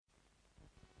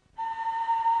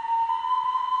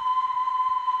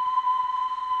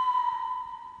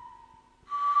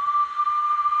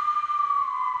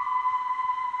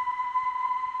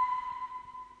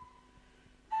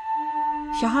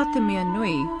Kia ha te mea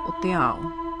nui o te ao.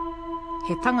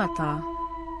 He tangata,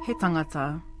 he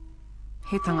tangata,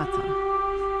 he tangata.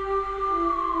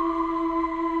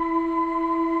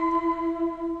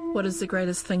 What is the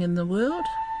greatest thing in the world?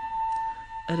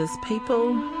 It is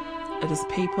people, it is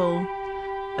people,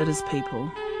 it is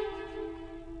people.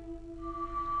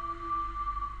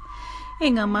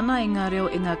 E ngā mana, e ngā reo,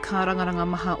 e ngā kārangaranga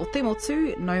maha o te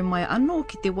motu, nau mai anō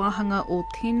ki te wāhanga o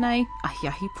tēnei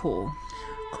ahi pō.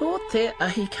 Ko te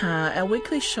Ahi Kaa, our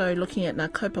weekly show looking at ngā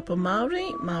kaupapa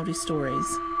Māori, Māori stories.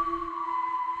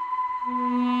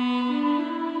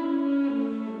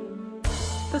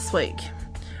 This week,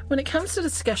 when it comes to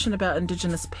discussion about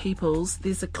Indigenous peoples,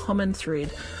 there's a common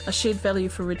thread, a shared value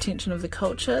for retention of the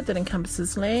culture that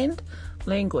encompasses land,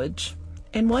 language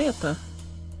and waiata.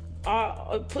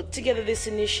 I put together this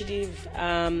initiative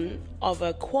of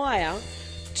a choir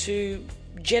to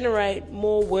generate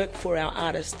more work for our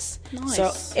artists. Nice.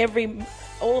 So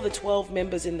all the 12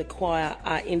 members in the choir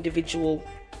are individual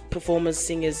performers,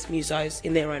 singers, musos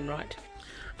in their own right.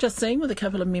 Justine with a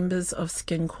couple of members of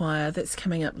SkinChoir, that's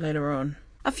coming up later on.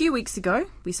 A few weeks ago,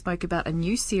 we spoke about a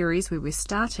new series where we're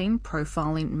starting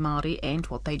profiling Māori and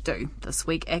what they do. This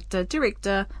week,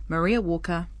 actor-director Maraea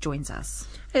Rakuraku joins us.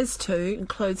 As too,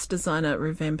 clothes designer,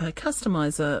 revamper,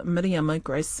 customiser Miriama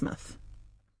Grace Smith.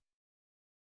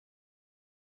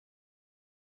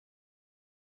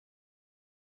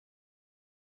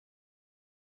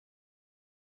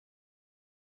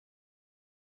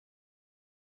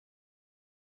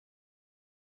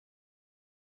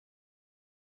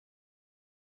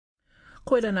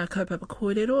 Koira ngā kaupapa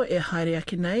kōrero e haere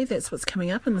ake nei. That's what's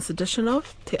coming up in this edition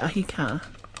of Te Ahi Kaa.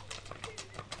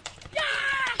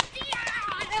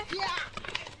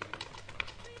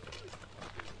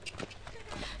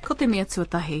 Ko te mea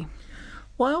tuatahi.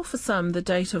 While for some the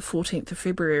date of 14th of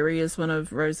February is one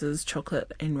of roses,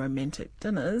 chocolate and romantic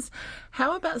dinners,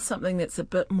 how about something that's a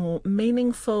bit more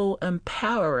meaningful,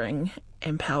 empowering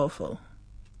and powerful?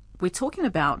 We're talking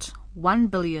about 1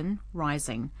 Billion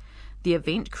Rising, the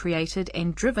event created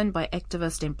and driven by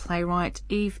activist and playwright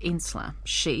Eve Ensler,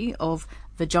 she of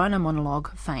Vagina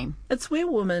monologue fame. It's where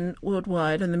women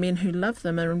worldwide and the men who love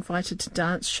them are invited to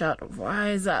dance, shout,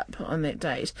 rise up on that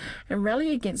date and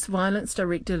rally against violence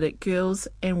directed at girls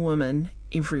and women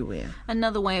everywhere.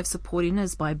 Another way of supporting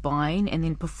is by buying and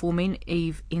then performing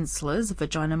Eve Ensler's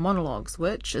Vagina Monologues,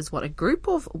 which is what a group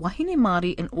of wahine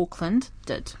Māori in Auckland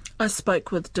did. I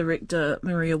spoke with director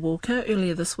Maraea Rakuraku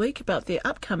earlier this week about their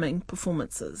upcoming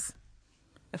performances.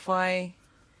 If I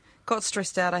got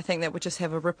stressed out, I think that would just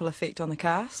have a ripple effect on the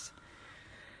cast.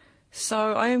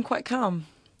 So I am quite calm.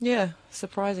 Yeah,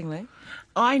 surprisingly.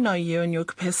 I know you in your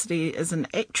capacity as an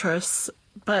actress,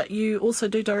 but you also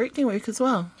do directing work as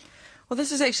well. Well,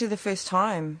 this is actually the first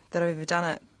time that I've ever done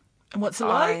it. And what's it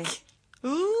like?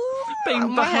 Being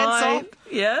my hat's behind. off.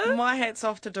 Yeah? My hat's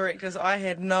off to directors. I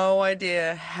had no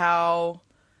idea how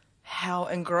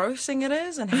engrossing it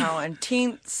is and how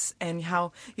intense and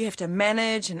how you have to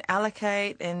manage and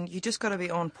allocate and you just got to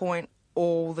be on point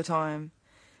all the time.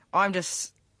 I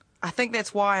think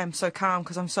that's why I'm so calm,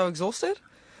 because I'm so exhausted.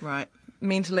 Right.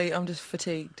 Mentally, I'm just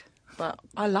fatigued. But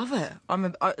I love it.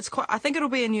 I think it'll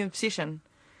be a new obsession,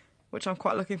 which I'm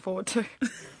quite looking forward to,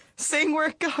 seeing where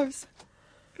it goes.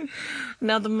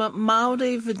 Now, the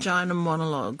Māori Vagina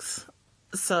Monologues.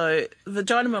 So,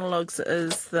 Vagina Monologues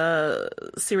is the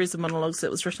series of monologues that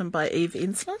was written by Eve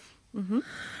Ensler. Mm-hmm.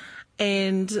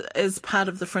 And as part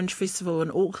of the Fringe Festival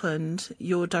in Auckland,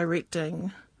 you're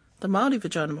directing the Māori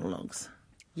Vagina Monologues.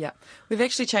 Yeah. We've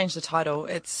actually changed the title.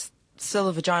 It's still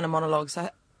the Vagina Monologues.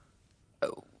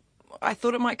 I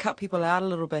thought it might cut people out a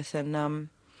little bit and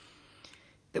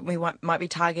that we might be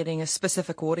targeting a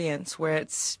specific audience where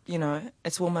it's,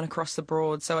 it's women across the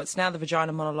board. So it's now the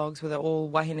Vagina Monologues with an all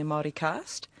wahine Māori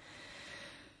cast,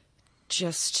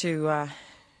 just to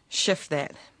shift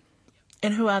that.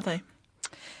 And who are they?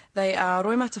 They are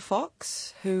Roimata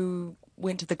Fox, who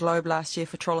went to the Globe last year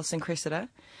for Torres and Cressida,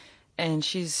 and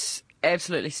she's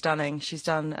absolutely stunning. She's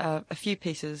done a few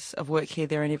pieces of work here,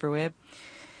 there and everywhere.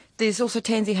 There's also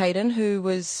Tansy Hayden, who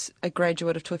was a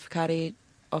graduate of Toi Whakaari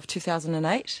of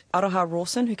 2008. Aroha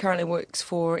Rawson, who currently works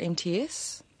for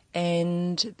MTS.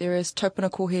 And there is Taupuna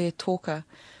Kohe Talker,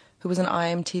 who was an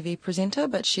IMTV presenter,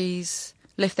 but she's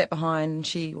left that behind and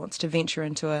she wants to venture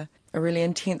into a really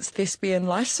intense thespian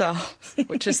lifestyle,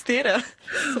 which is theatre.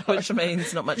 Which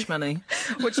means not much money.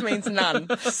 Which means none.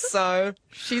 So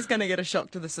she's going to get a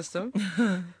shock to the system.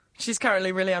 She's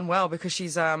currently really unwell because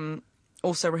she's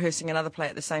also rehearsing another play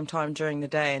at the same time during the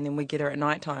day, and then we get her at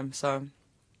night time. So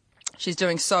she's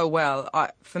doing so well.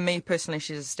 For me personally,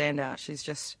 she's a standout.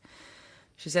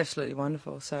 She's absolutely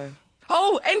wonderful. So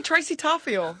Oh, and Tracy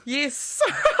Tarfiel. Yes.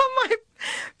 My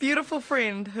beautiful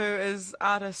friend who is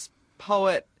artist,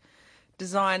 poet,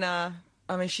 designer.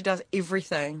 I mean, she does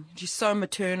everything. She's so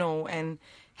maternal, and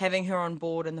having her on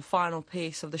board in the final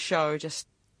piece of the show just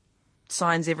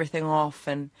signs everything off,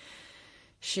 and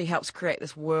she helps create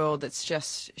this world that's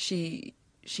just, she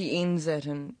ends it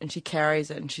and she carries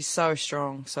it, and she's so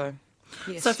strong. So,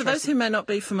 yes, so for those who may not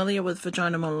be familiar with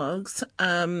Vagina Monologues,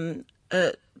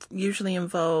 it usually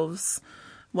involves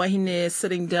wahine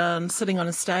sitting on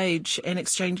a stage and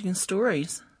exchanging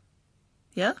stories.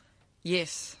 Yeah?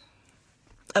 Yes.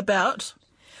 About?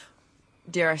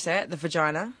 Dare I say it, the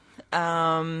vagina.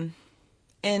 And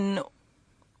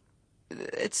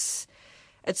it's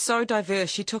so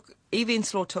diverse. Eve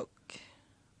Ensler took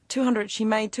 200, she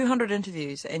made 200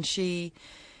 interviews, and she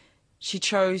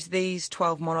chose these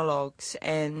 12 monologues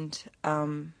and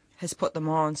has put them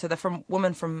on. So they're from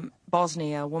women from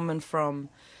Bosnia, women from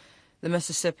the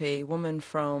Mississippi, women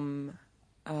from,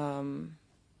 I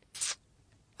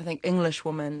think, English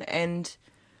women, and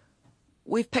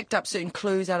we've picked up certain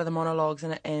clues out of the monologues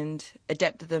and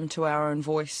adapted them to our own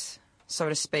voice, so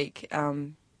to speak,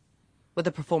 with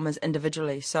the performers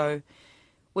individually. So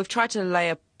we've tried to lay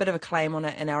a bit of a claim on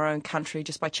it in our own country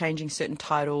just by changing certain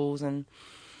titles, and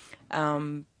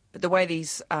but the way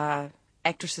these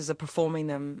actresses are performing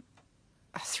them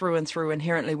through and through,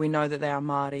 inherently we know that they are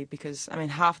Maori, because, I mean,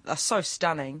 half are so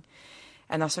stunning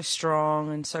and they're so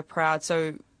strong and so proud.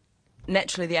 So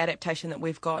naturally the adaptation that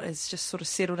we've got is just sort of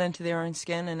settled into their own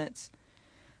skin, and it's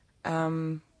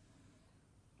only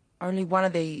one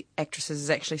of the actresses is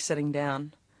actually sitting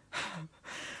down.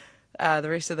 The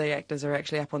rest of the actors are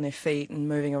actually up on their feet and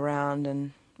moving around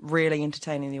and really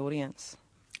entertaining the audience.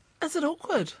 Is it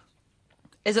awkward?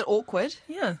 Is it awkward?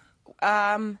 Yeah.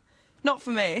 Not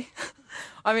for me.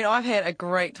 I mean, I've had a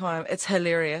great time. It's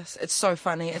hilarious. It's so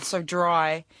funny. It's so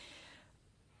dry.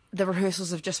 The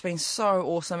rehearsals have just been so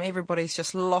awesome. Everybody's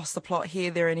just lost the plot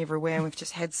here, there and everywhere, and we've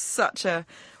just had such a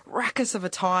ruckus of a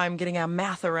time getting our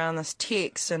mouth around this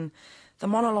text, and the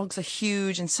monologues are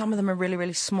huge, and some of them are really,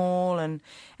 really small and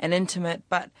intimate,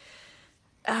 but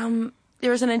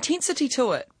there is an intensity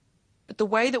to it. But the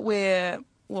way that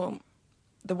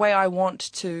the way I want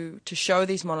to show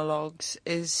these monologues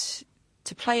is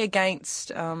to play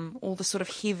against all the sort of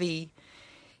heavy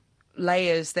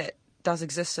layers that does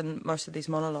exist in most of these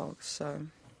monologues. So,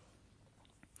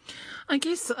 I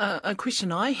guess a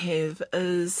question I have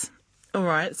is, all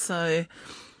right, so,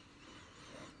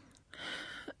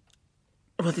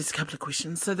 well, there's a couple of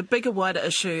questions. So the bigger, wider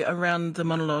issue around the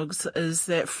monologues is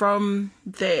that from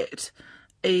that,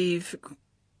 Eve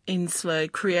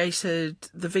Ensler created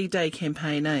the V-Day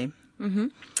campaign, eh? Mm-hmm.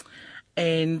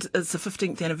 And it's the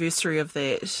 15th anniversary of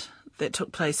that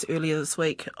took place earlier this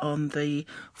week on the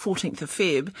 14th of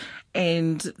Feb,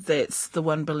 and that's the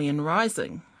 1 billion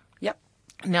rising. Yep.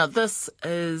 Now this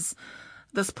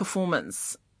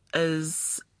performance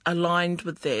is aligned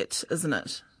with that, isn't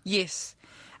it? Yes.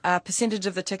 A percentage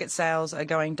of the ticket sales are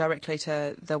going directly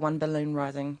to the 1 billion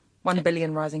rising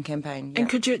campaign. And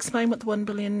could you explain what the 1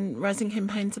 billion rising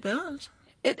campaign's about?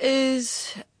 It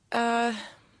is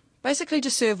basically to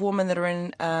serve women that are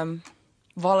in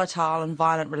volatile and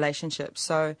violent relationships.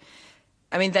 So,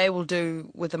 I mean, they will do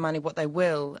with the money what they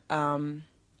will,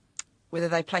 whether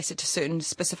they place it to certain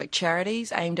specific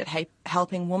charities aimed at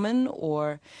helping women,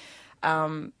 or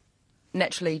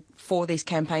naturally for these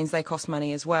campaigns they cost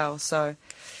money as well. So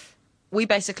we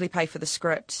basically pay for the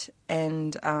script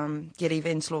and get Eve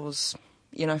Ensler's,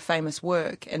 famous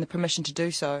work and the permission to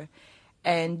do so.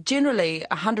 And generally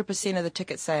 100% of the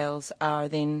ticket sales are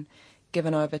then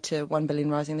given over to 1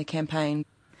 Billion Rising, the campaign.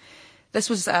 This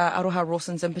was Aroha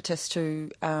Rawson's impetus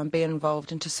to be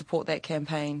involved and to support that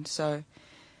campaign. So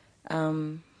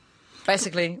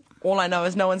basically all I know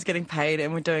is no one's getting paid,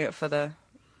 and we're doing it for the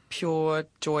pure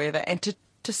joy of it, and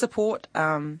to support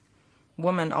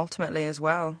women ultimately as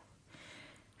well.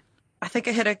 I think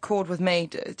it hit a chord with me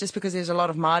just because there's a lot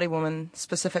of Māori women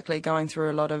specifically going through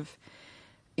a lot of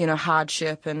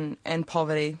hardship and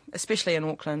poverty, especially in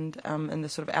Auckland, in the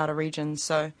sort of outer regions.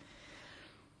 So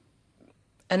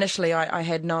initially I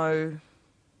had no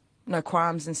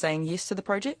qualms in saying yes to the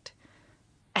project,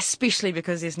 especially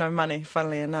because there's no money,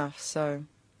 funnily enough. So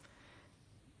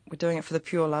we're doing it for the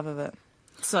pure love of it.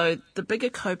 So the bigger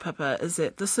kaupapa is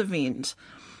that this event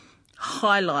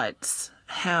highlights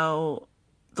how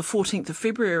the 14th of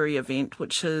February event,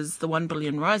 which is the 1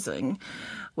 Billion Rising,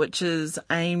 which is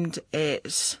aimed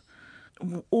at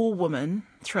all women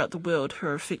throughout the world who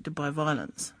are affected by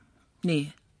violence. Yeah.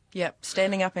 Yep,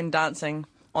 standing up and dancing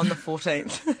on the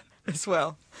 14th as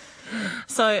well.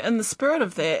 So in the spirit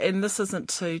of that, and this isn't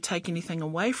to take anything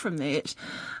away from that,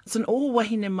 it's an all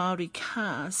wahine Māori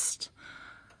cast.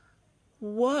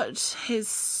 What's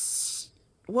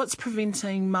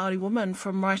preventing Māori women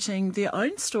from writing their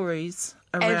own stories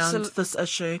around this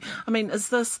issue? I mean, is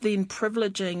this then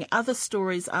privileging other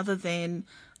stories other than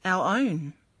our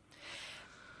own?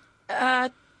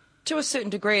 To a certain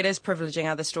degree, it is privileging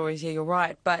other stories, yeah, you're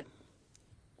right. But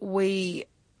we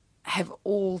have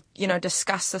all,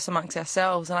 discussed this amongst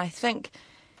ourselves. And I think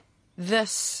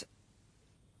this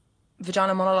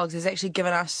Vagina Monologues has actually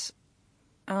given us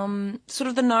sort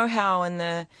of the know-how and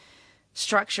the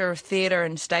structure of theatre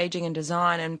and staging and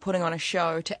design and putting on a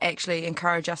show to actually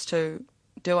encourage us to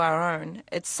do our own.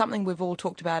 It's something we've all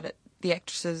talked about, the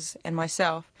actresses and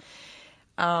myself.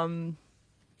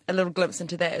 A little glimpse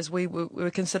into that is we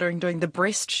were considering doing the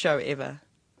breast show ever.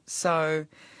 So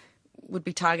we'd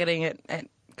be targeting it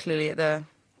clearly at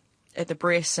the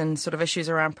breasts and sort of issues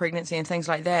around pregnancy and things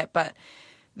like that. But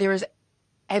there is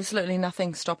absolutely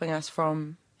nothing stopping us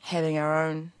from having our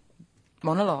own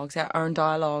monologues, our own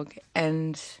dialogue.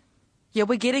 And yeah,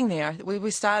 we're getting there.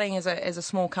 We're starting as a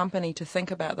small company to think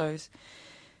about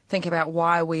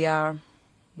why we are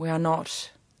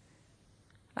not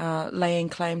laying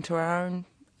claim to our own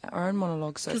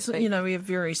monologues, so to speak. Because, we have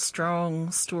very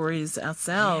strong stories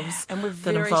ourselves, and we're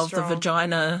that involve the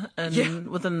vagina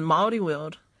within the Māori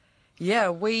world. Yeah,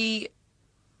 we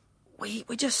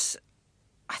just...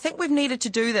 I think we've needed to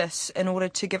do this in order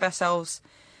to give ourselves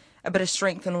a bit of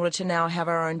strength in order to now have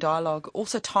our own dialogue.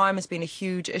 Also, time has been a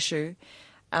huge issue,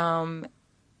 but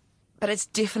it's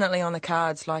definitely on the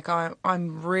cards. Like,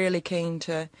 I'm really keen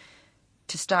to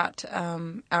start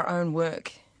our own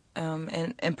work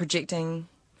and projecting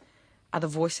other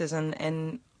voices,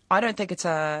 and I don't think it's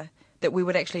that we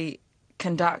would actually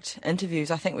conduct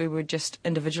interviews. I think we would just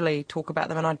individually talk about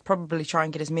them, and I'd probably try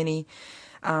and get as many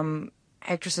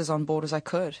actresses on board as I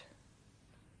could.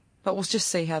 But we'll just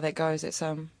see how that goes. It's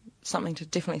something to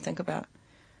definitely think about.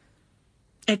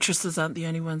 Actresses aren't the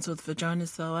only ones with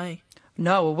vaginas, though, eh?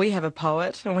 No, well, we have a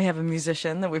poet and we have a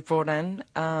musician that we've brought in,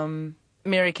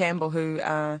 Mary Campbell, who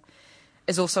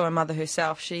is also a mother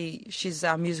herself. She's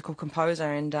our musical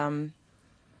composer, and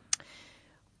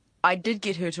I did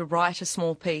get her to write a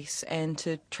small piece and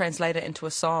to translate it into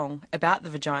a song about the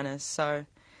vaginas. So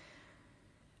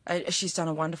she's done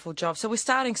a wonderful job. So we're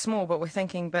starting small, but we're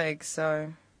thinking big.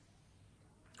 So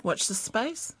watch this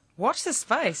space. Watch this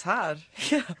space. Hard.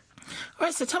 Yeah. All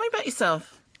right. So tell me about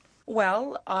yourself.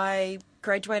 Well, I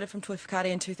graduated from Toi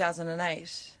Whakaari in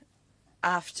 2008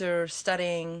 after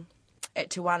studying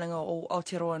at Te Wānanga o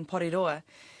Aotearoa and Porirua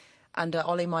under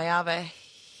Oli Maiava.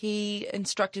 He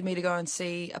instructed me to go and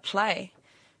see a play,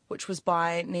 which was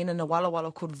by Nina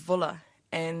Ngawalawala, called Vula.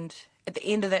 And at the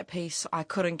end of that piece, I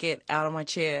couldn't get out of my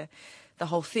chair. The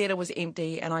whole theatre was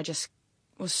empty, and I just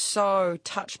was so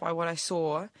touched by what I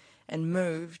saw and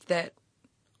moved that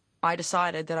I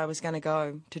decided that I was going to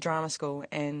go to drama school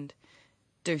and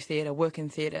do theatre, work in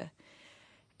theatre.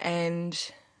 And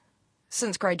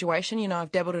since graduation,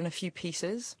 I've dabbled in a few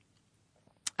pieces.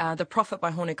 The Prophet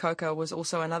by Hone Koko was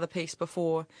also another piece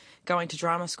before going to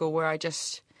drama school, where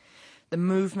the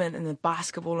movement and the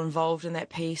basketball involved in that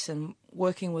piece, and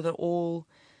working with an all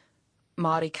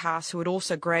Māori cast who had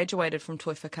also graduated from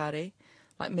Toi Whakaari,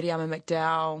 like Miriama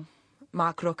McDowell,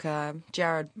 Mark Ruka,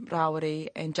 Jared Rawari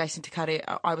and Jason Takari.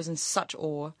 I was in such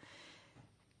awe.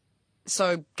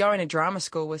 So going to drama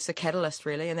school was the catalyst,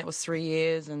 really, and that was 3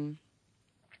 years. And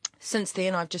since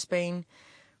then, I've just been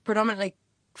predominantly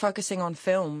focusing on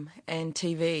film and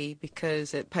TV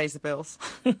because it pays the bills.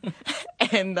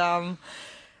 And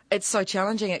it's so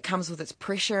challenging. It comes with its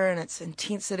pressure and its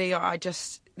intensity.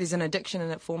 There's an addiction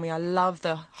in it for me. I love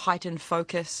the heightened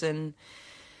focus, and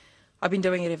I've been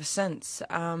doing it ever since.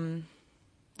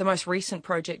 The most recent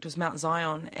project was Mount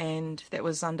Zion, and that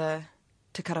was under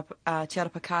Te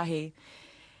Arapakahi,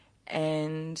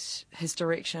 and his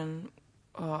direction,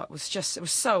 it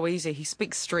was so easy. He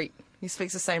speaks street. He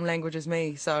speaks the same language as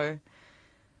me, so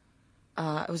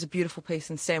it was a beautiful piece,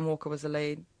 and Sam Walker was the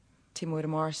lead, Te Moira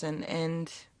Morrison,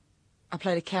 and I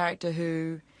played a character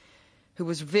who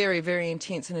was very, very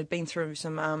intense and had been through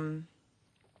some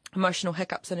emotional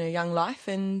hiccups in her young life,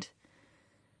 and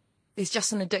there's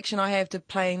just an addiction I have to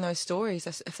playing those stories.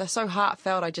 If they're so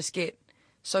heartfelt, I just get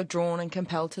so drawn and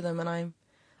compelled to them, and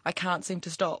I can't seem to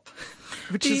stop,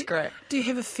 which is great. Do you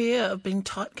have a fear of being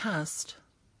typecast?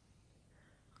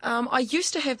 I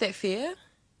used to have that fear.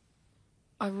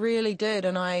 I really did,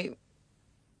 and I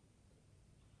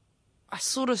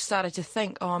sort of started to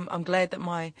think, I'm glad that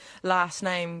my last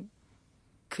name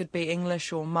could be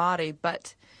English or Māori,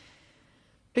 but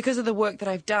because of the work that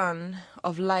I've done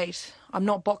of late, I'm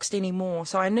not boxed anymore.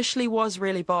 So I initially was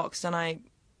really boxed, and I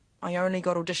only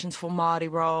got auditions for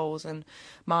Māori roles and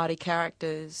Māori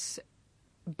characters.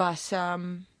 But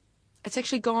it's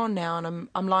actually gone now, and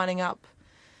I'm lining up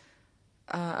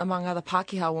among other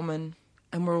Pākehā women,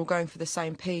 and we're all going for the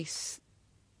same piece.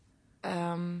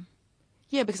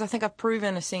 Because I think I've proven,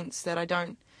 in a sense, that I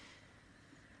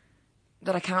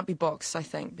can't be boxed, I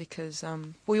think, because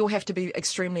we all have to be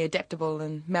extremely adaptable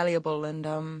and malleable, and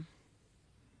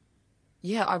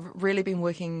I've really been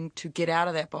working to get out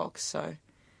of that box, so...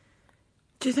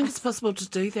 Do you think it's possible to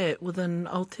do that within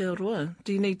Aotearoa?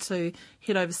 Do you need to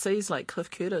head overseas like Cliff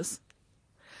Curtis?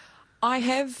 I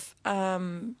have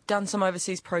done some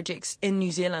overseas projects in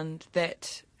New Zealand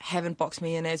that haven't boxed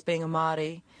me in as being a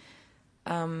Māori.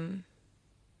 Jane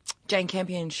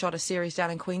Campion shot a series down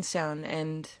in Queenstown,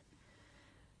 and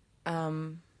I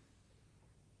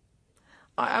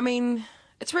mean,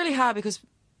 it's really hard because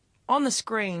on the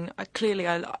screen, I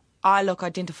look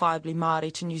identifiably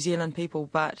Māori to New Zealand people,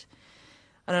 but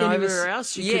I don't know, anywhere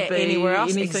else you could be anywhere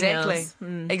else, exactly. Else.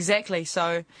 Exactly.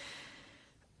 So,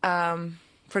 for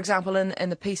example, in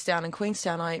the piece down in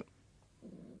Queenstown,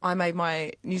 I made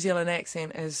my New Zealand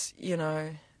accent as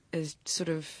sort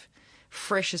of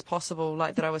fresh as possible,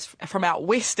 like that I was from out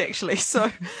west, actually.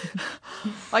 So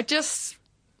I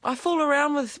fool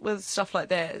around with stuff like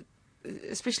that,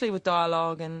 especially with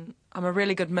dialogue, and I'm a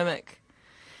really good mimic.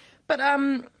 But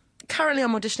currently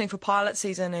I'm auditioning for pilot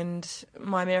season, and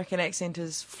my American accent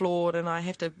is flawed, and I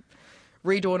have to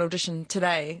redo an audition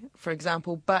today, for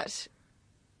example. But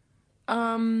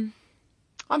I'm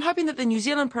hoping that the New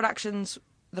Zealand productions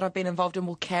that I've been involved in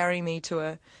will carry me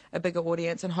to a bigger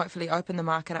audience and hopefully open the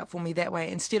market up for me that way,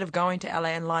 instead of going to LA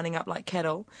and lining up like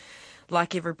cattle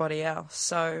like everybody else.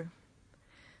 So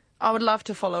I would love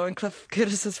to follow in Cliff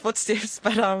Curtis's footsteps,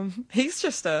 but he's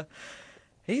a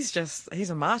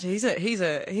martyr. He's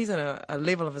in a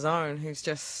level of his own.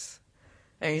 He's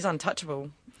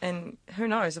untouchable. And who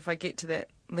knows, if I get to that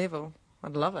level,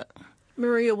 I'd love it.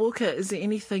 Maria Walker, is there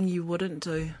anything you wouldn't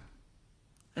do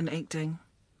in acting?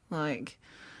 Like,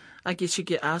 I guess you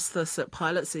get asked this at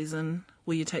pilot season.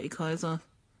 Will you take your clothes off?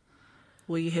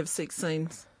 Will you have sex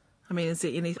scenes? I mean, is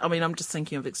there any... I mean, I'm just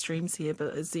thinking of extremes here,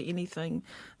 but is there anything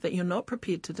that you're not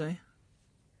prepared to do?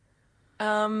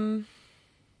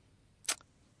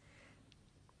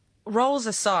 Roles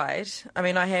aside, I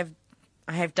mean, I have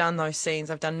done those scenes.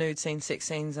 I've done nude scenes, sex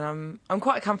scenes, and I'm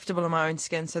quite comfortable in my own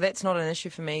skin, so that's not an issue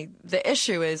for me. The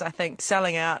issue is, I think,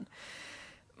 selling out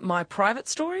my private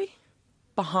story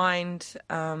behind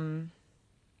the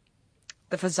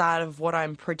facade of what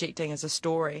I'm projecting as a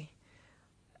story.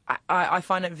 I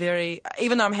find it very...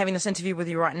 Even though I'm having this interview with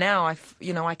you right now, I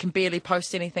can barely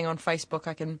post anything on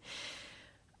Facebook.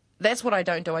 That's what I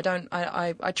don't do.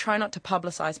 I try not to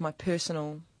publicise my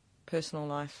personal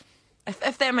life,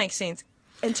 if that makes sense.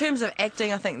 In terms of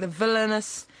acting, I think the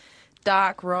villainous,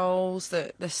 dark roles,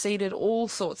 the seeded, all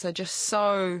sorts are just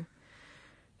so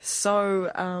they're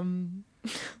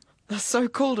so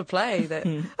cool to play that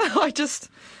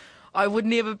I would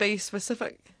never be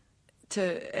specific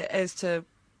as to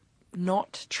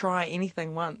not try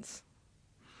anything once.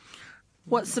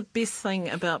 What's the best thing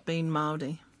about being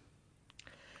Māori?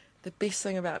 The best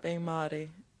thing about being Māori?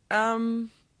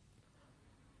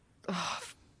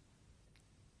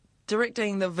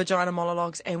 Directing the Vagina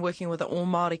Monologues and working with an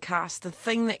all-Māori cast, the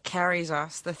thing that carries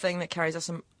us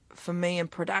for me in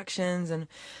productions and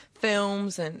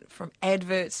films and from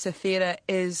adverts to theatre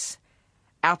is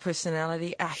our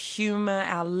personality, our humour,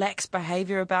 our lax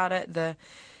behaviour about it, the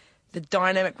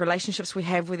dynamic relationships we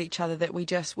have with each other, that we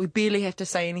barely have to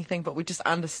say anything, but we just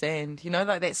understand,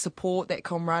 like that support, that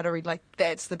camaraderie. Like,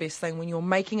 that's the best thing when you're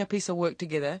making a piece of work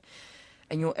together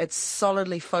and it's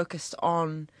solidly focused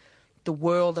on the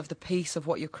world of the piece of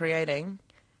what you're creating.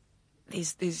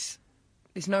 There's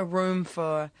no room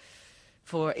for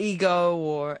ego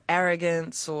or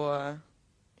arrogance, or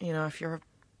if you're a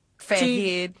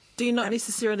fathead. Do you not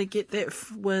necessarily get that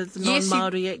with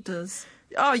non-Māori actors?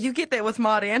 Oh, you get that with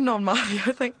Māori and non-Māori,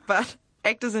 I think, but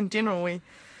actors in general,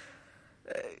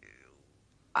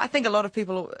 I think a lot of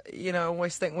people,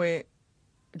 always think we're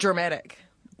dramatic.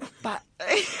 But,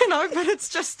 but it's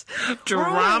just...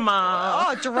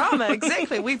 Drama. Drama,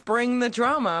 exactly. We bring the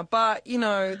drama. But,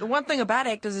 the one thing about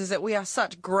actors is that we are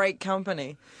such great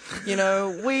company.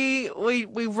 We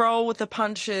roll with the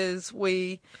punches.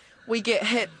 We get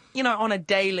hit, on a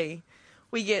daily.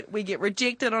 We get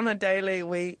rejected on a daily.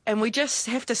 We just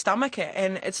have to stomach it.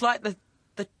 And it's like the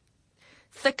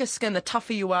thicker skin, the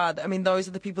tougher you are, I mean, those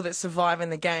are the people that survive in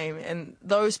the game. And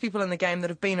those people in the game that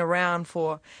have been around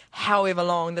for however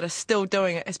long, that are still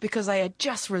doing it, it's because they are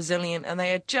just resilient and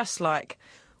they are just like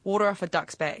water off a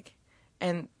duck's back.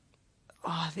 And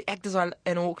the actors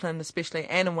in Auckland especially,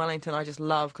 and in Wellington, I just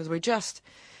love, because we're just,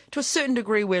 to a certain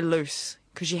degree, we're loose,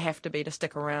 because you have to be to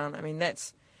stick around. I mean,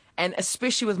 and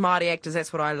especially with Māori actors,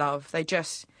 that's what I love.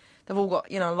 They've all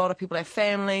got, a lot of people have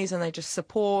families and they just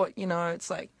support, it's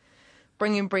like,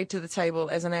 bringing bread to the table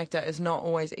as an actor is not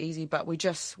always easy, but we're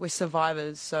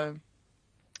survivors, so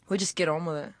we just get on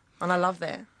with it. And I love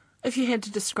that. If you had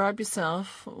to describe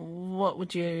yourself, how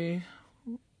would you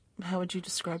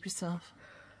describe yourself?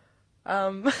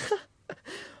 I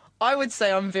would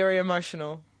say I'm very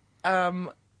emotional.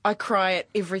 I cry at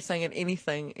everything and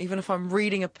anything. Even if I'm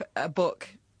reading a book,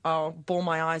 I'll bawl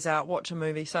my eyes out, watch a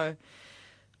movie. So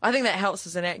I think that helps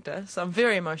as an actor. So I'm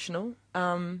very emotional.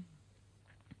 I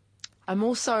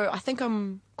think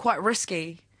I'm quite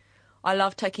risky. I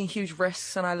love taking huge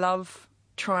risks and I love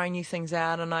trying new things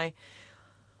out, and I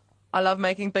love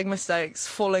making big mistakes,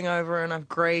 falling over and I've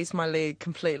grazed my leg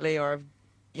completely, or I've,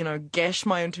 gashed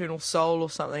my internal soul or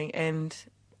something, and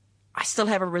I still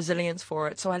have a resilience for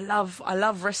it. So I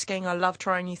love risking, I love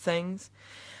trying new things.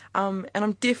 And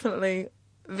I'm definitely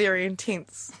very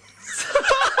intense.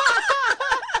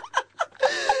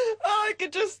 I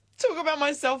could just talk about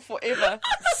myself forever.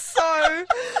 So,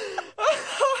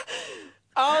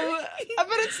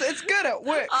 but it's good. It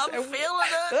works. I'm feeling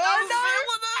it.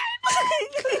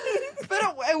 But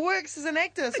it works as an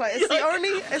actor. It's like it's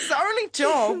the only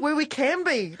job where we can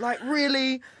be like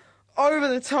really over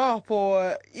the top,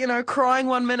 or crying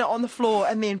 1 minute on the floor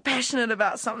and then passionate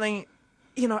about something,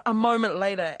 a moment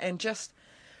later, and just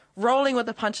rolling with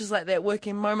the punches like that,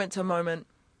 working moment to moment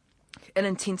in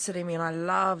intensity. I mean, I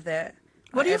love that.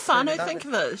 What do your whānau think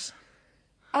of it?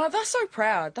 Oh, they're so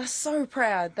proud. They're so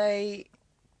proud. They've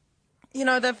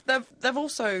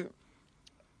also,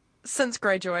 since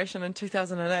graduation in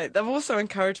 2008, they've also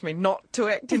encouraged me not to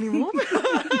act anymore.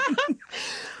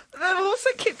 They've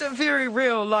also kept it very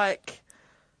real. Like,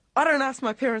 I don't ask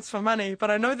my parents for money, but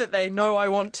I know that they know I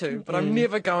want to, but I'm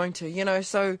never going to,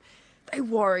 so they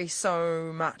worry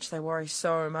so much.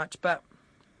 But,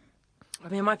 I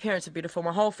mean, my parents are beautiful.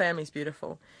 My whole family's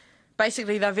beautiful.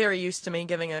 Basically, they're very used to me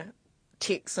giving a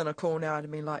text and a call now to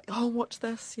me like, oh, watch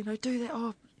this, do that.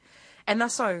 Oh, and they're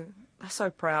so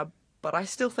proud. But I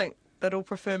still think they'll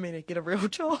prefer me to get a real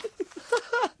job.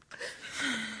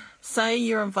 Say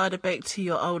you're invited back to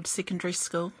your old secondary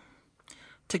school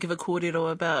to give a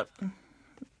kōrero about,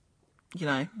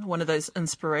 one of those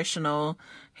inspirational,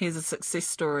 here's a success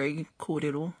story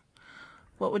kōrero.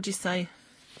 What would you say?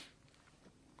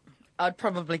 I'd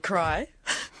probably cry,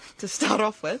 to start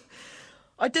off with.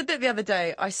 I did that the other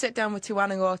day. I sat down with Te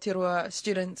Wānanga Aotearoa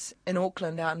students in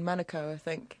Auckland, out in Manukau, I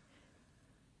think.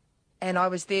 And I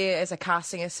was there as a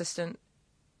casting assistant.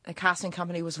 A casting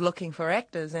company was looking for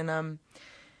actors, and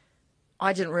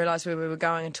I didn't realise where we were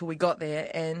going until we got there,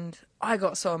 and I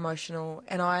got so emotional,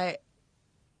 and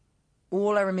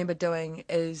all I remember doing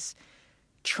is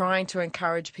trying to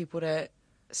encourage people to,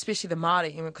 especially the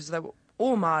Māori, because they were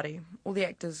all Māori, all the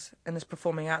actors in this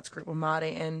performing arts group were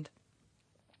Māori, and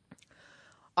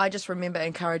I just remember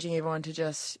encouraging everyone to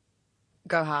just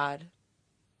go hard.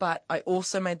 But I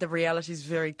also made the realities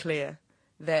very clear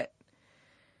that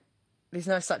there's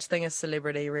no such thing as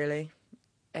celebrity, really,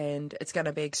 and it's going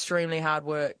to be extremely hard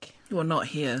work. Well, not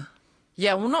here.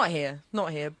 Yeah, well, not here.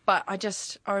 But I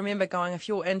remember going, if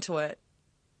you're into it,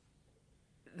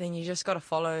 then you just got to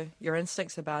follow your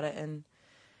instincts about it. And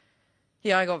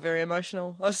yeah, I got very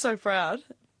emotional. I was so proud.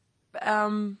 But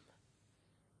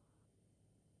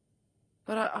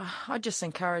I just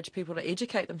encourage people to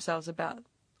educate themselves about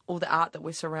all the art that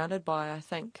we're surrounded by. I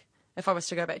think if I was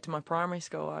to go back to my primary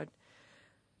school,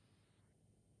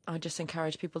 I'd just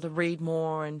encourage people to read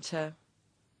more and to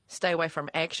stay away from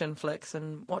action flicks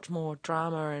and watch more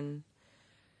drama, and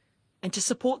to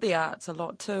support the arts a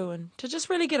lot too, and to just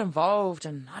really get involved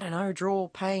and, I don't know, draw,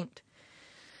 paint.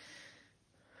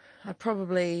 I'd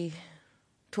probably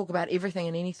talk about everything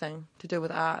and anything to do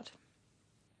with art.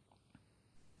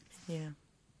 Yeah.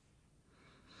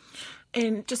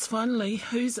 And just finally,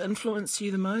 who's influenced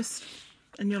you the most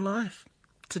in your life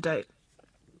to date?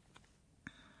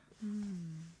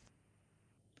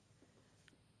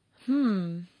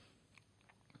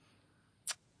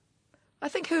 I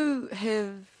think who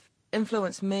have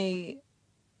influenced me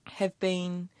have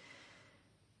been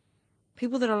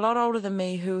people that are a lot older than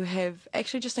me, who have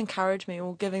actually just encouraged me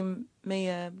or given me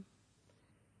a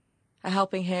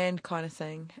helping hand kind of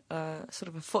thing, sort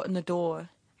of a foot in the door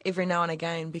every now and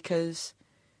again, because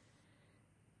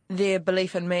their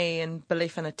belief in me and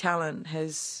belief in a talent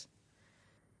has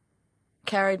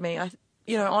carried me.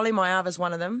 Ollie Maiava's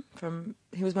one of them.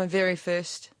 He was my very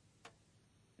first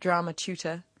drama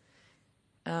tutor.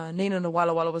 Nina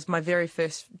Walla Walla was my very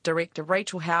first director.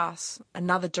 Rachel House,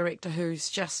 another director who's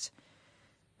just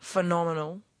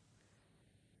phenomenal.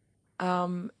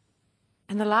 And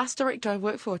the last director I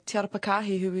worked for, Te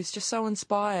Arapakahi, who was just so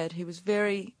inspired. He was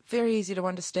very, very easy to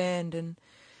understand, and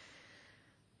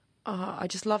I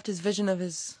just loved his vision of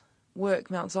his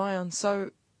work, Mount Zion.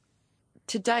 So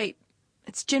to date,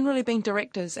 it's generally been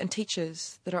directors and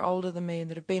teachers that are older than me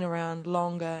and that have been around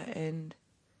longer and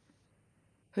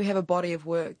who have a body of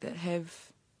work that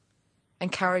have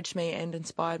encouraged me and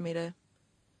inspired me to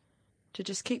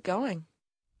just keep going.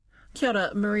 Kia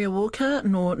ora, Maria Walker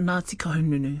no Ngāti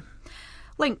Kahungunu.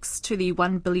 Links to the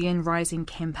 1 Billion Rising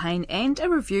campaign and a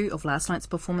review of last night's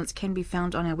performance can be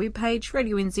found on our webpage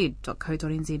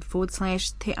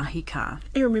radionz.co.nz/Te Ahi Kaa.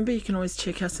 And remember, you can always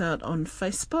check us out on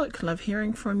Facebook. Love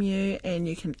hearing from you. And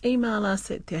you can email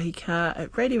us at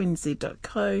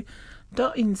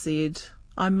teahika@radionz.co.nz.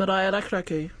 I'm Maraea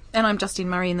Rakuraku. And I'm Justine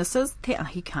Murray, and this is Te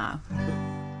Ahi Kaa.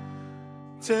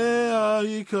 Te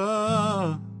Ahi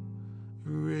Kaa,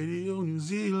 Radio New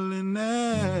Zealand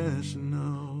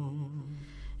National.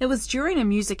 It was during a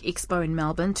music expo in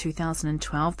Melbourne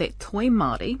 2012 that Toi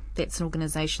Māori, that's an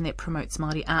organisation that promotes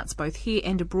Māori arts both here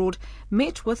and abroad,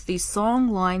 met with the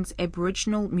Songlines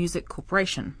Aboriginal Music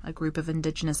Corporation, a group of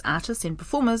Indigenous artists and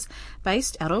performers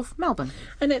based out of Melbourne.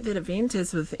 And at that event,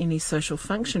 as with any social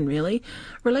function really,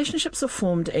 relationships are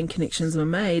formed and connections were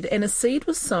made, and a seed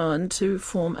was sown to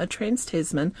form a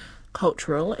Trans-Tasman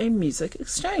cultural and music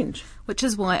exchange. Which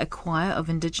is why a choir of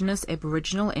Indigenous,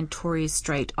 Aboriginal and Torres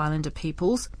Strait Islander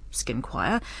peoples,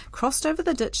 SkinChoir, crossed over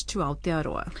the ditch to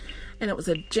Aotearoa. And it was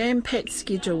a jam-packed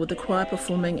schedule with the choir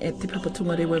performing at Te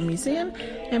Papatongarewa Museum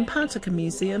and Pātaka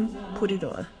Museum,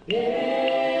 Poriroa.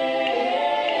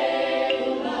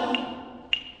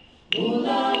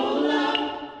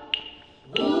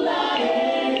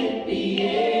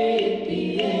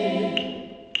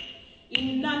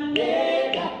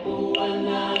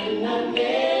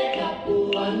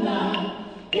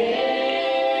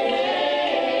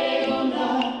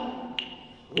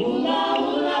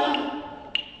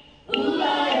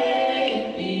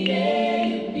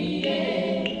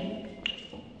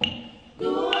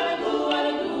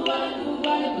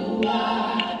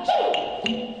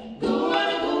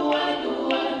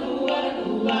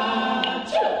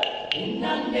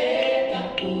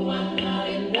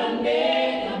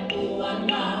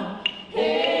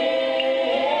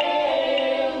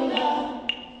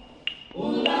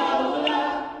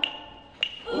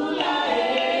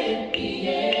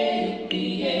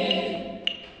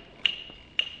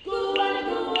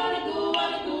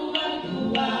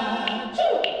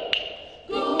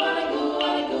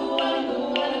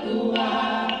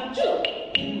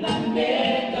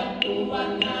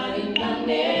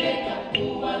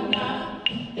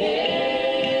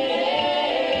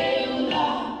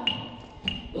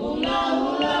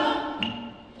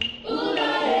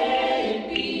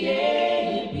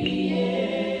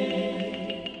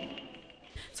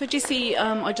 So Jessie,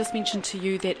 I just mentioned to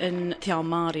you that in Te Ao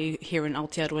Māori here in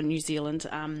Aotearoa, New Zealand,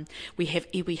 we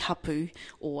have iwi hapu,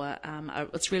 or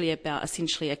it's really about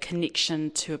essentially a connection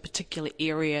to a particular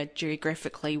area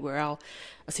geographically where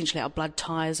essentially our blood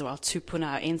ties or our tupuna,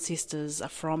 our ancestors are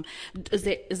from. Is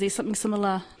there something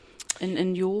similar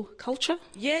in your culture?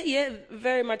 Yeah,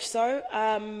 very much so.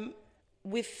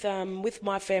 With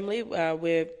my family,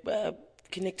 we're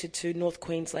connected to North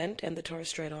Queensland and the Torres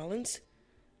Strait Islands.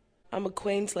 I'm a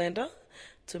Queenslander,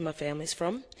 that's where my family's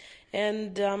from,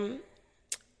 and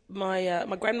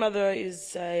my grandmother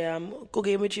is a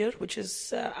Gogiamajir, which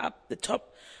is up the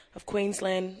top of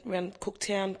Queensland, around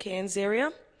Cooktown, Cairns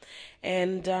area,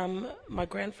 and my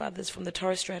grandfather's from the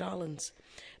Torres Strait Islands.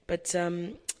 But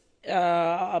a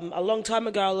long time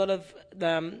ago, a lot of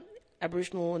the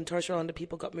Aboriginal and Torres Strait Islander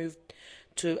people got moved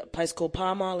to a place called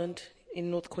Palm Island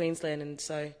in North Queensland, and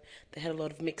so they had a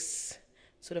lot of mixed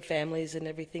sort of families and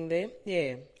everything there.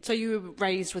 Yeah. So you were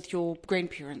raised with your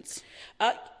grandparents?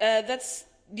 That's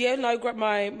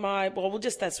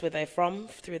that's where they're from,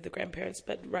 through the grandparents,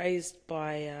 but raised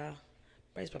by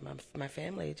my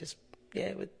family, just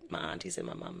with my aunties and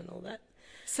my mum and all that.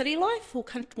 City life or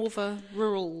more of a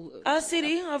rural?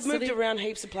 City. I've moved around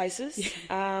heaps of places.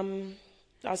 Yeah.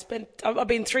 I've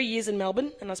been 3 years in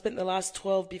Melbourne, and I spent the last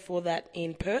 12 before that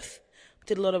in Perth.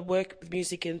 Did a lot of work with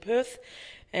music in Perth.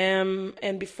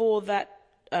 And before that,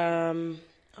 I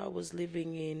was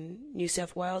living in New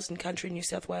South Wales, in country New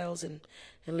South Wales, and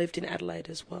lived in Adelaide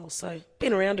as well. So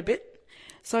been around a bit.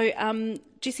 So,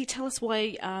 Jessie, tell us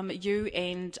why you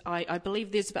and I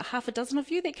believe there's about half a dozen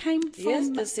of you that came from... Yes,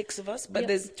 there's 6 of us, but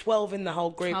there's 12 in the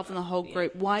whole group. 12 in the whole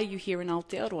group. Why are you here in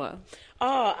Aotearoa?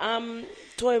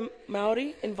 Toi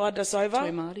Maori invited us over.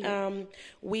 Toi Maori.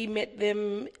 We met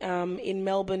them in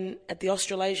Melbourne at the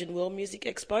Australasian World Music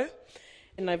Expo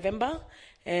in November,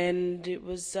 and it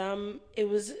was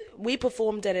we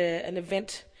performed at an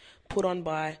event put on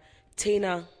by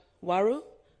Tina Waru,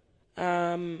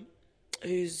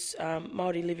 who's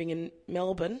Maori living in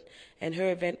Melbourne, and her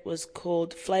event was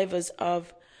called Flavours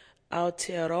of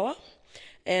Aotearoa.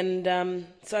 And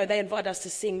so they invited us to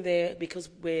sing there because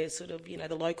we're sort of,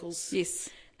 the locals. Yes.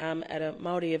 At a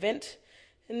Maori event.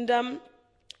 And,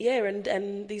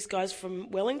 and these guys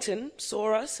from Wellington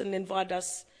saw us and invited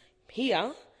us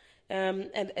here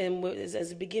and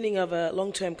as a beginning of a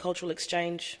long-term cultural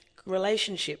exchange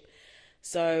relationship.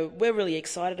 So we're really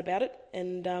excited about it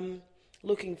and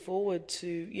looking forward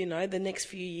to, the next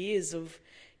few years of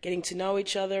getting to know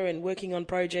each other and working on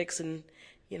projects and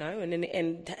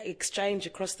and exchange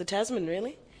across the Tasman,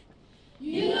 really.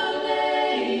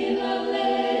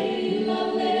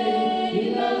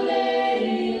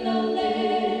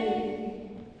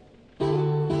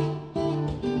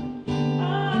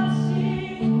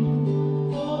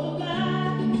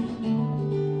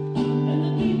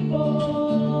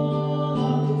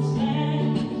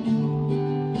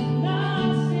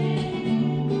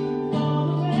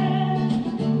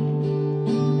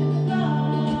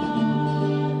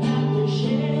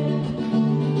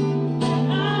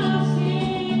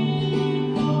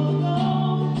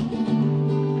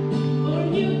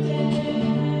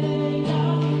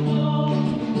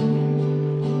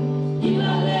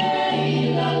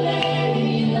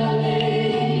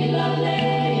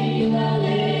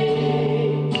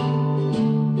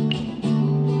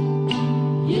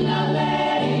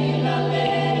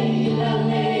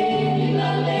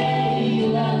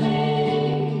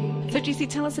 Jessie,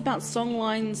 tell us about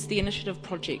Songlines, the initiative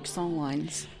project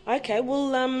Songlines. Okay,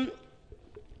 well,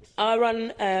 I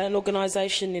run an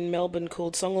organisation in Melbourne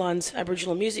called Songlines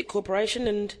Aboriginal Music Corporation,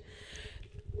 and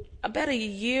about a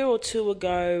year or two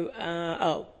ago,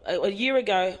 a year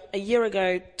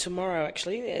ago tomorrow,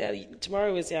 actually.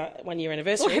 Tomorrow is our 1 year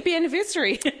anniversary. Oh, happy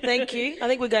anniversary. Thank you. I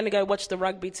think we're going to go watch the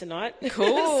rugby tonight.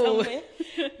 Cool. Somewhere.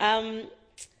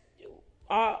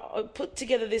 I put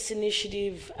together this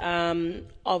initiative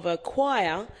of a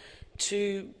choir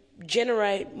to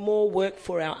generate more work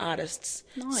for our artists.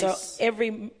 Nice.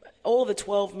 So all the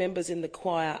 12 members in the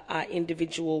choir are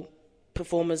individual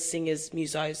performers, singers,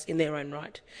 musos in their own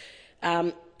right.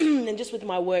 And just with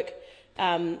my work,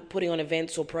 putting on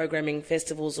events or programming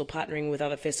festivals or partnering with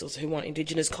other festivals who want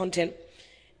Indigenous content,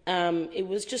 it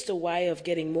was just a way of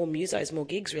getting more musos, more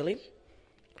gigs, really.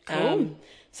 Cool.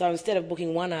 So instead of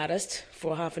booking one artist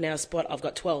for a half an hour spot, I've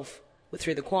got 12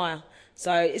 through the choir.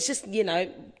 So it's just, I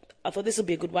thought this would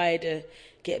be a good way to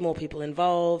get more people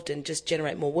involved and just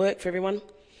generate more work for everyone.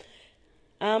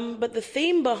 But the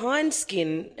theme behind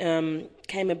Skin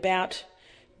came about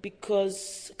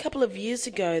because a couple of years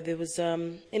ago there was,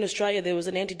 in Australia, there was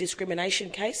an anti-discrimination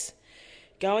case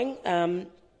going.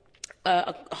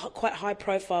 A quite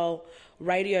high-profile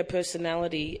radio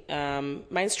personality,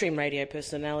 mainstream radio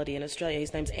personality in Australia.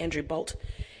 His name's Andrew Bolt.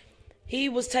 He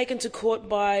was taken to court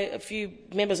by a few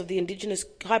members of the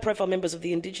high-profile members of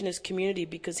the Indigenous community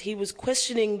because he was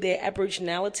questioning their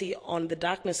Aboriginality on the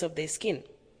darkness of their skin.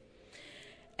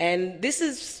 And this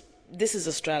is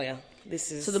Australia.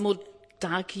 So the more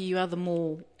darker you are, the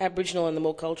more Aboriginal and the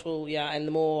more cultural, and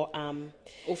the more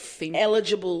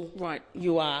eligible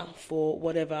you are for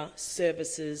whatever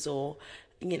services or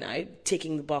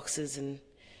ticking the boxes. And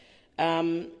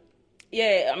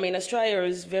Australia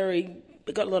is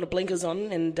got a lot of blinkers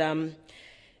on, and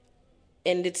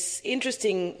it's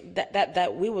interesting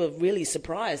that we were really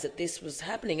surprised that this was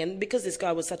happening. And because this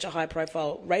guy was such a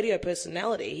high-profile radio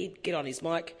personality, he'd get on his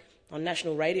mic on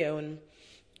national radio and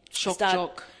shock.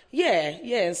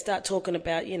 And start talking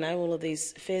about, all of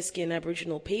these fair-skinned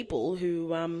Aboriginal people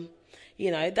who,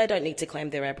 they don't need to claim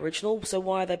they're Aboriginal, so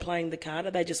why are they playing the card?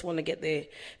 They just want to get their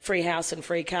free house and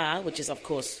free car, which is, of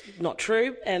course, not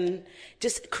true, and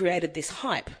just created this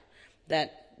hype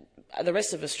that the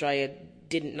rest of Australia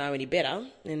didn't know any better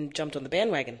and jumped on the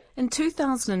bandwagon. In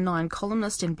 2009,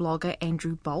 columnist and blogger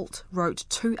Andrew Bolt wrote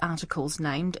 2 articles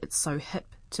named It's So Hip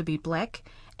to Be Black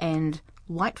and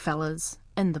White Fellas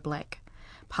in the Black,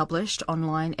 published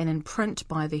online and in print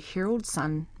by the Herald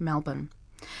Sun, Melbourne.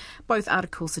 Both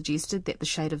articles suggested that the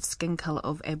shade of skin colour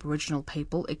of Aboriginal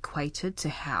people equated to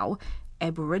how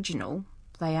Aboriginal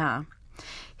they are.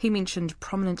 He mentioned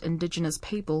prominent Indigenous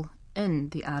people in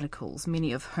the articles,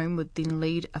 many of whom would then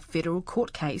lead a federal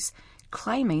court case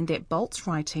claiming that Bolt's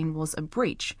writing was a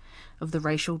breach of the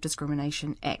Racial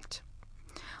Discrimination Act.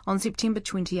 On September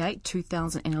 28,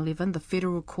 2011, the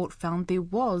federal court found there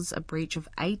was a breach of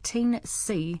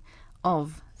 18C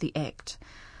of the Act.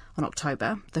 On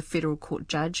October, the federal court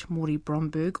judge, Maury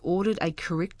Bromberg, ordered a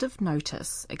corrective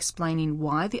notice explaining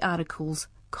why the articles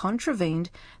contravened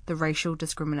the Racial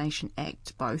Discrimination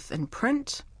Act, both in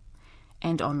print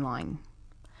and online.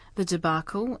 The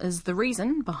debacle is the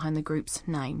reason behind the group's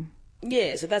name.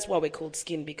 Yeah, so that's why we're called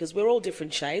Skin, because we're all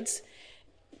different shades.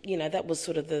 You know, that was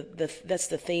sort of that's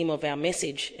the theme of our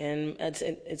message, and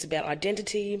it's about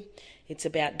identity, it's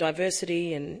about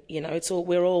diversity, and you know,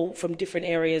 we're all from different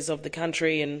areas of the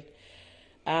country, and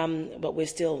but we're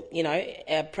still, you know,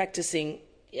 practicing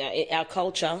our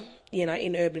culture, you know,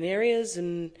 in urban areas,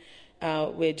 and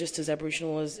we're just as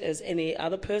Aboriginal as any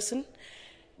other person.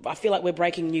 I feel like we're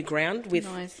breaking new ground with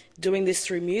doing this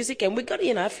through music, and we've got,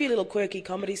 you know, a few little quirky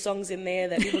comedy songs in there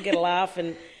that people get a laugh,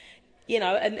 and you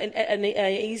know, an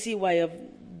easy way of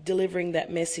delivering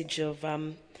that message of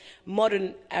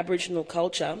modern Aboriginal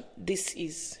culture. This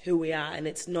is who we are, and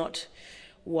it's not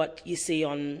what you see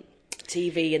on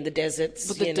TV in the deserts.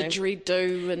 With the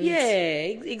didgeridoo and... Yeah,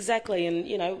 exactly. And,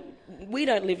 you know, we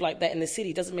don't live like that in the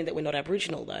city. Doesn't mean that we're not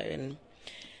Aboriginal, though.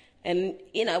 And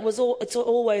you know, it's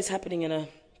always happening on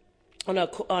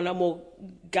a more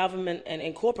government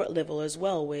and corporate level as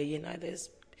well, where, you know,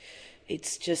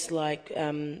 it's just like,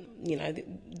 you know,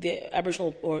 the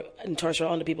Aboriginal and Torres Strait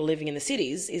Islander people living in the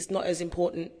cities is not as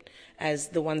important as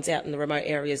the ones out in the remote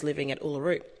areas living at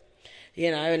Uluru.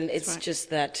 You know, and it's just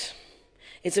that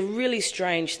it's a really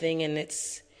strange thing, and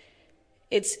it's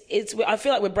I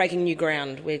feel like we're breaking new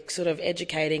ground. We're sort of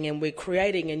educating, and we're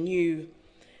creating a new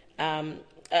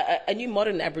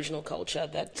modern Aboriginal culture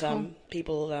that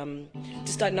people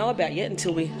just don't know about yet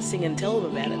until we sing and tell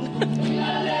them about it.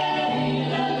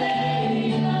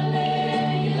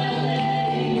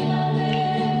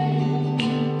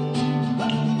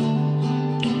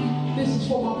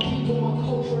 For my people, my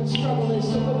culture and struggle is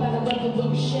so about a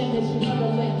revolution. As we never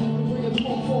let you bring a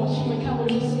full force, you encounter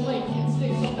this link.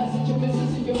 Instincts of message and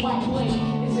misses in your mic blink.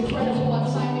 It's incredible our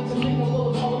timing to bring a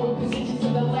little color of positions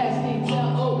in the last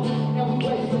detail. Oh, now we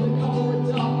wait for the cover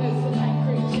of darkness, the night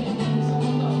creature.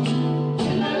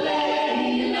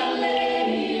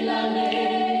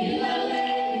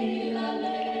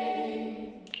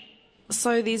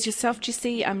 So there's yourself,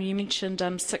 Jessie. You mentioned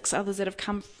 6 others that have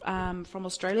come from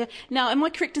Australia. Now, am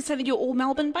I correct in saying that you're all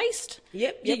Melbourne-based?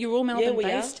 Yep. Yeah, you're all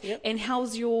Melbourne-based. Yep. And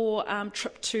how's your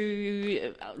trip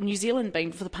to New Zealand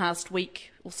been for the past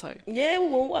week or so? Yeah,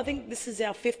 well, I think this is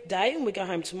our 5th day, and we go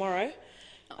home tomorrow.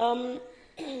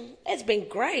 It's been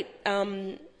great.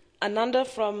 Ananda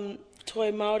from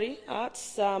Toi Maori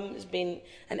Arts has been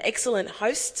an excellent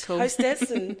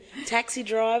hostess and taxi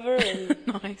driver, and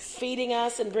feeding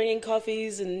us and bringing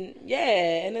coffees, and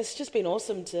and it's just been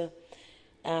awesome to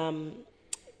come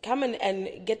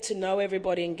and get to know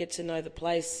everybody and get to know the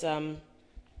place. In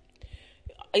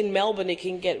Melbourne, it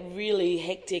can get really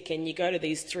hectic, and you go to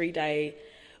these 3-day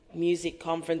music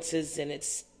conferences, and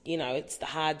it's, you know, it's the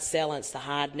hard sell and it's the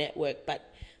hard network, but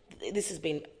this has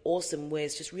been awesome, where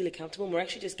it's just really comfortable, and we're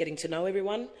actually just getting to know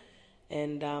everyone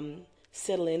and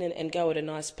settle in and go at a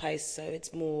nice pace, so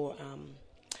it's more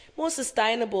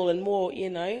sustainable and more, you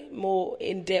know, more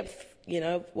in-depth, you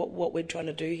know, what we're trying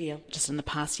to do here. Just in the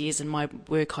past years in my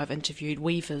work, I've interviewed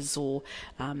weavers or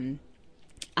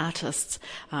artists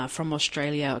from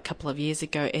Australia a couple of years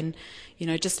ago, and you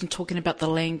know, just in talking about the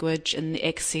language and the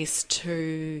access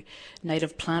to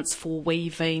native plants for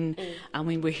weaving,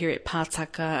 when we're here at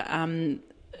Pātaka,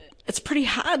 it's pretty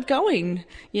hard going,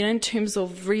 you know, in terms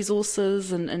of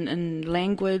resources and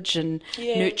language and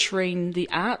nurturing the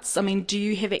arts. I mean, do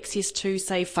you have access to,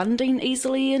 say, funding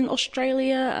easily in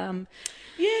Australia?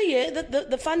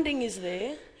 The funding is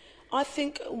there. I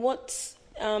think what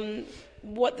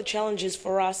the challenge is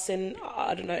for us, and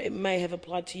I don't know, it may have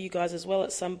applied to you guys as well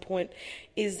at some point,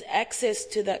 is access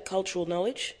to that cultural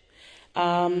knowledge.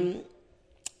 And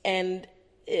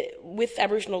with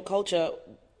Aboriginal culture,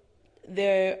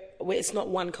 it's not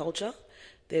one culture.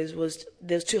 There's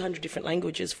 200 different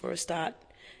languages for a start,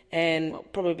 and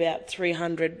probably about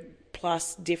 300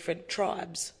 plus different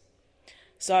tribes.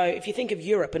 So if you think of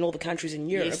Europe and all the countries in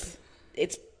Europe,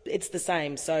 it's the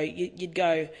same. So you'd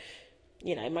go,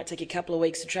 you know, it might take you a couple of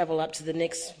weeks to travel up to the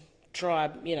next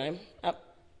tribe, you know,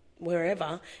 up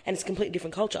wherever, and it's a completely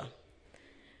different culture.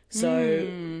 So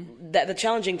that the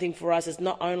challenging thing for us is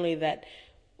not only that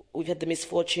we've had the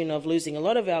misfortune of losing a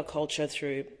lot of our culture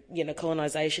through, you know,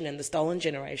 colonisation and the stolen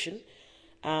generation,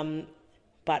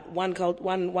 But one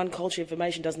culture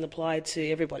information doesn't apply to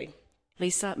everybody.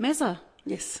 Lisa Meza.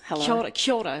 Yes, hello. Kia ora,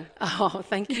 kia ora. Oh,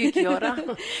 thank you, kia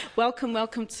ora.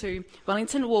 welcome to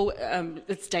Wellington. Well,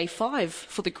 it's day 5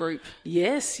 for the group.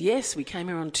 Yes, we came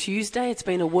here on Tuesday. It's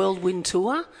been a whirlwind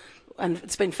tour, and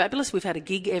it's been fabulous. We've had a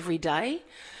gig every day.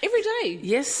 Every day?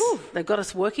 Yes, they've got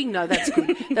us working. No, that's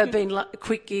good. They've been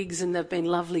quick gigs and they've been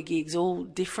lovely gigs, all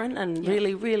different and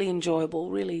really, really enjoyable.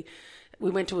 Really,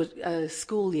 we went to a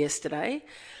school yesterday.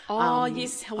 Oh,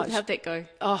 yes. How'd that go?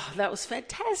 Oh, that was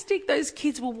fantastic. Those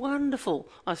kids were wonderful.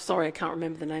 I'm sorry, I can't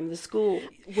remember the name of the school.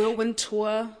 Whirlwind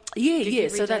tour. Yeah.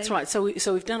 So that's right. So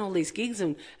we've done all these gigs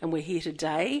and we're here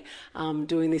today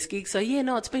doing this gig. So yeah,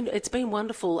 no, it's been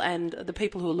wonderful, and the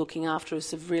people who are looking after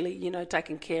us have really,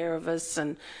 taken care of us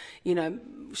and,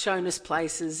 shown us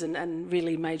places and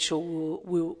really made sure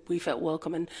we felt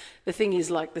welcome. And the thing is,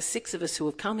 like, the 6 of us who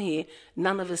have come here,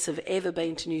 none of us have ever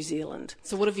been to New Zealand.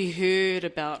 So what have you heard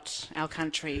about our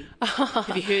country?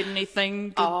 Have you heard anything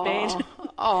good, bad?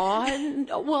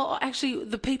 Well, actually,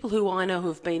 the people who I know who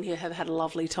have been here have had a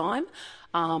lovely time.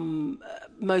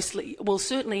 Mostly, well,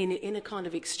 certainly in a kind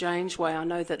of exchange way. I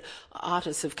know that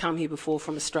artists have come here before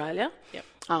from Australia,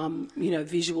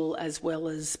 visual as well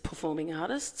as performing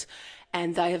artists,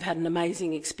 and they have had an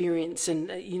amazing experience, and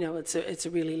it's a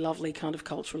really lovely kind of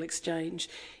cultural exchange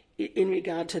in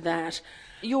regard to that.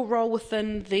 Your role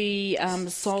within the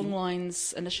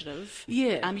Songlines initiative,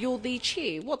 you're the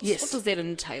chair. What does that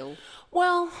entail?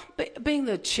 Well, being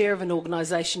the chair of an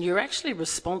organisation, you're actually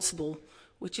responsible,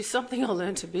 which is something I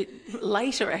learnt a bit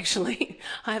later, actually.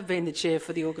 I have been the chair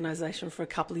for the organisation for a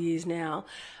couple of years now.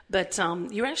 But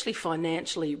you're actually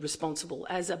financially responsible.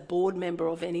 As a board member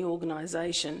of any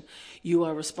organisation, you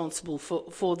are responsible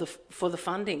for the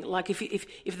funding. Like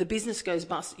if the business goes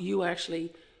bust,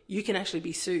 you can actually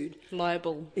be sued.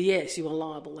 Liable. Yes, you are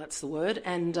liable, that's the word.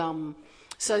 And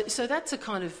so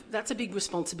that's a big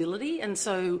responsibility. And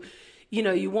so,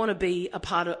 you want to be a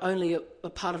part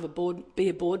of a board, be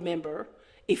a board member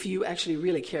if you actually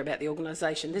really care about the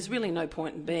organisation. There's really no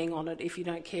point in being on it if you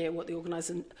don't care what the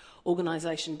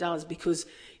organisation does, because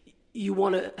you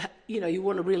want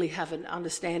to really have an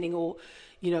understanding or,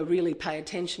 really pay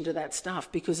attention to that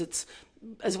stuff, because it's,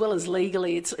 as well as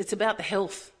legally, it's about the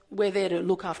health. We're there to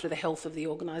look after the health of the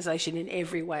organisation in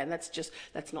every way, and that's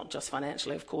not just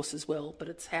financially, of course, as well, but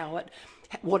it's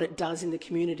what it does in the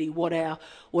community, what our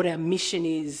mission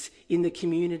is in the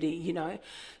community,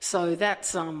 So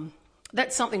that's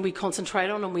something we concentrate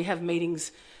on, and we have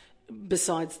meetings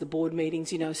besides the board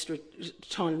meetings,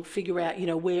 trying to figure out,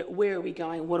 where are we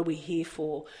going, what are we here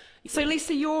for. So,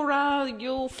 Lisa,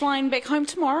 you're flying back home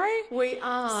tomorrow? We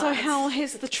are. So how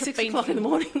has the trip been? 6 o'clock in the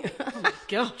morning. Oh, my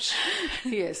gosh.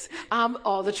 Yes.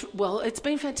 Well, it's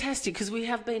been fantastic because we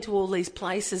have been to all these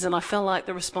places, and I felt like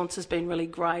the response has been really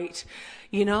great.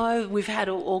 We've had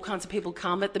all kinds of people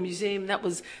come at the museum. That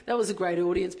was a great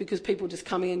audience because people just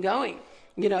coming and going.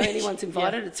 Anyone's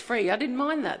invited, It's free. I didn't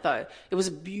mind that, though. It was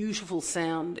a beautiful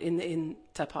sound in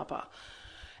Te Papa.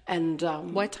 And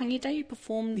Waitangi Day, you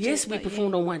performed? Yes, we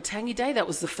performed on Waitangi Day. That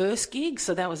was the first gig,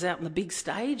 so that was out on the big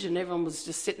stage, and everyone was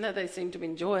just sitting there. They seemed to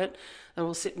enjoy it. They were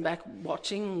all sitting back,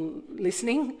 watching,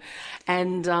 listening.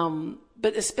 And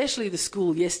but especially the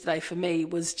school yesterday for me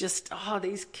was just,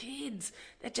 these kids,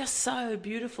 they're just so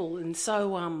beautiful and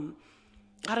so...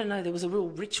 I don't know, there was a real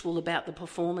ritual about the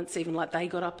performance, even like they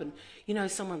got up and,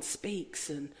 someone speaks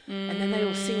and then they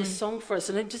all sing a song for us,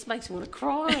 and it just makes me want to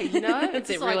cry, It's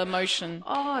that real emotion.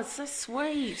 Oh, it's so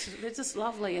sweet. They're just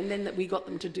lovely. And then we got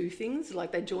them to do things,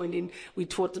 like they joined in, we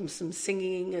taught them some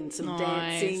singing and some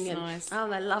dancing.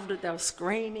 And they loved it. They were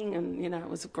screaming and, it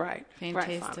was great.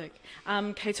 Fantastic.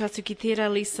 Kei tatu ki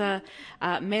tērā, Lisa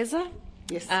Meza.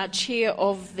 Yes. Chair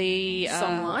of the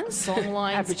Songlines,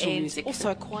 Aboriginal and music.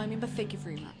 Also a choir member. Thank you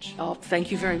very much. Oh,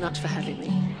 thank you very much for having me.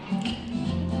 You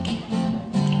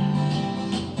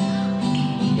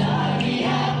gotta be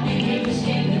happy with the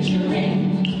skin that you're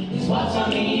in. It's what's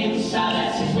on the inside,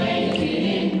 that's his way to fit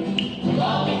in. We'll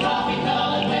all be coffee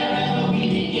colored wherever we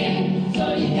begin.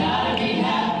 So you gotta be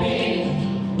happy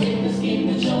with the skin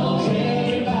that you're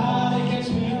in. Everybody gets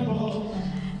miracles.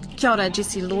 Kia ora,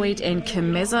 Jessie Lloyd and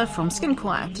Kim Meza from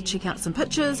SkinChoir. To check out some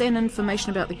pictures and information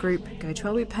about the group, go to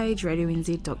our webpage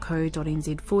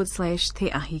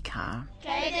radionz.co.nz/Te Ahi Kaa.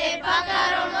 Kei te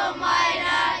whakarongo mai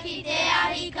rā ki te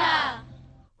Ahi Kaa.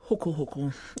 Hoko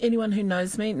hoko. Anyone who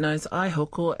knows me knows I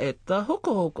hoko at the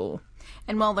hoko hoko.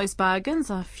 And while those bargains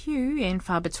are few and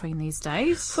far between these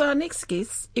days... For our next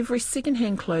guest, every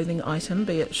second-hand clothing item,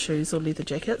 be it shoes or leather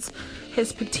jackets,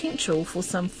 has potential for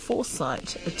some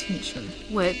foresight attention.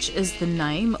 Which is the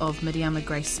name of Miriama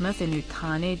Grace Smith and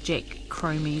Utane Jack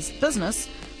Cromie's business,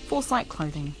 Foresight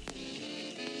Clothing.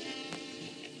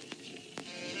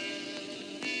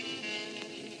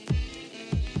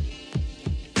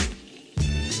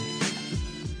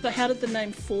 So how did the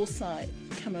name Foresight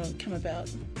come about?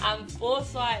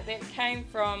 Foresight, that came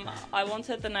from, I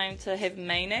wanted the name to have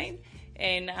meaning,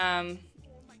 and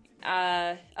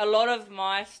a lot of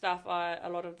my stuff,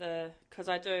 because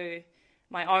I do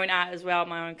my own art as well,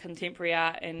 my own contemporary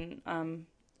art, and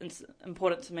it's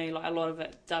important to me, like a lot of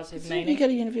it does have meaning. Did you go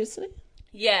to university?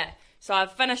 Yeah, so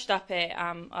I've finished up at,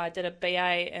 I did a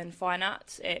BA in Fine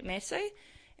Arts at Massey,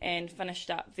 and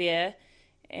finished up there,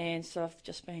 and so I've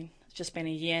just been a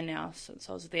year now since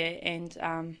I was there, and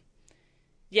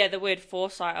the word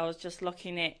foresight, I was just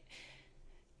looking at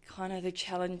kind of the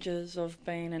challenges of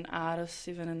being an artist,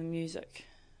 even in the music,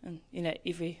 and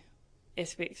every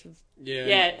aspect of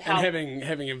and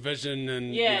having a vision,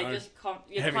 and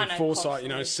having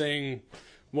foresight, seeing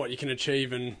what you can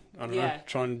achieve, and I don't know,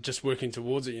 trying just working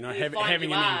towards it,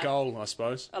 having an end goal, I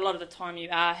suppose. A lot of the time you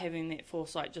are having that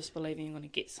foresight, just believing you're going to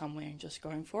get somewhere and just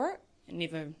going for it, and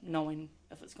never knowing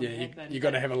if it's going to happen. You've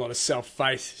got to have a lot of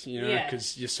self-faith,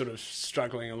 because you're sort of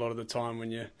struggling a lot of the time when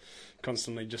you're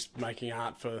constantly just making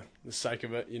art for the sake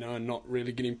of it, and not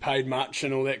really getting paid much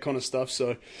and all that kind of stuff.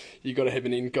 So you've got to have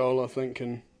an end goal, I think.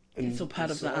 And it's all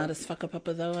part of the artist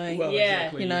whakapapa though, eh? Well,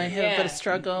 exactly. Have a bit of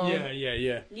struggle. Yeah.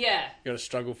 You got to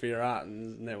struggle for your art,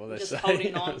 and isn't that what they say? Just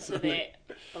holding on to that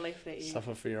belief that you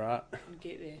suffer for your art. You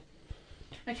get there.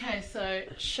 Okay, so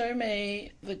show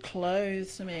me the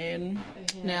clothes, man.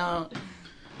 Yeah. Now,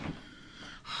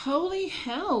 holy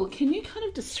hell, can you kind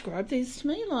of describe these to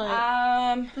me?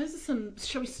 Like, those are some...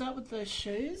 Shall we start with those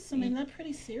shoes? I mean, they're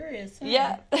pretty serious, eh?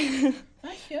 Yeah. They're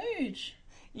huge.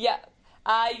 Yeah.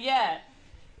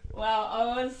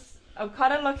 Well, I'm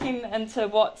kind of looking into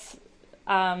what's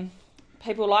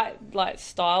people like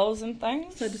styles and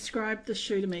things. So describe the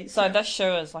shoe to me. So this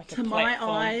shoe is like a platform. To my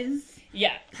eyes...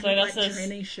 Yeah, so this like is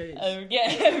tranny shoes.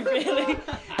 Really.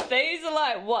 These are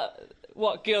like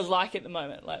what girls like at the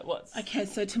moment. Like what's okay.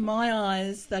 So to my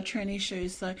eyes, they're tranny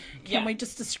shoes. So can we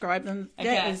just describe them? Okay.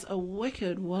 That is a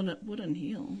wicked wooden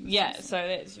heel. Yeah, so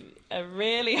that's a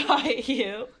really high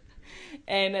heel,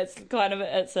 and it's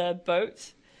a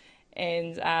boot,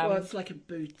 and it's like a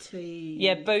booty.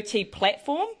 Yeah, booty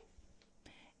platform.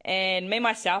 And me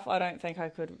myself, I don't think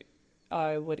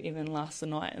I would even last the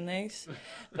night in these,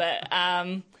 but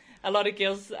a lot of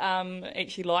girls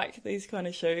actually like these kind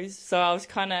of shoes. So I was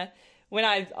kind of, when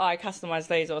I customised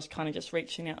these, I was kind of just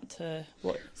reaching out to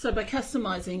what. So by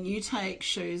customising, you take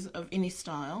shoes of any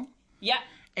style. Yeah.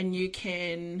 And you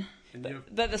can.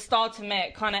 The style to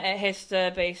me, it has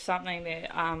to be something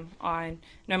that I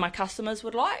know my customers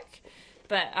would like.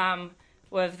 But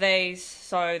with these,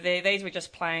 so these were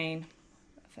just plain.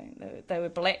 I think they were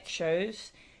black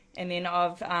shoes. And then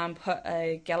I've put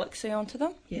a galaxy onto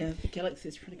them. Yeah, the galaxy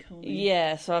is pretty cool.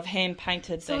 Yeah, so I've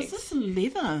hand-painted these. So is this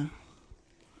leather?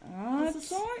 I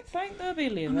don't think they'll be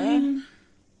leather. I mean,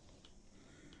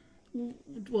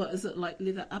 what, is it like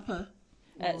leather upper?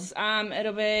 It's,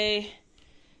 it'll be...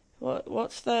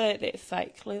 What's that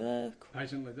fake leather?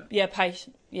 Patent leather? Yeah,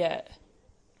 patent, yeah.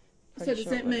 So does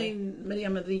that mean,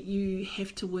 Miriama, that you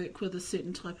have to work with a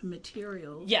certain type of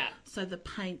material? Yeah. So the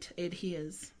paint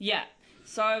adheres? Yeah.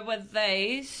 So with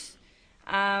these,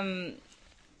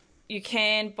 you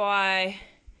can buy...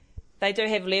 They do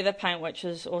have leather paint, which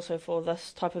is also for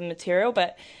this type of material,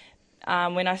 but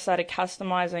when I started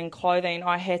customising clothing,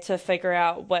 I had to figure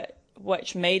out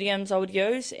which mediums I would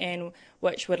use and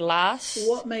which would last.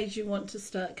 What made you want to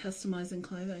start customising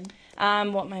clothing?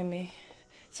 What made me...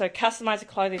 So customising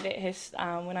clothing, that has...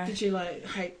 Did you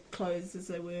hate clothes as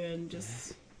they were and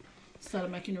just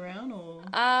started making around, or...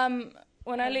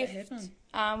 When I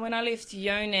left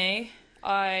uni,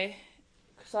 I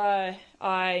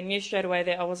knew straight away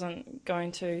that I wasn't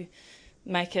going to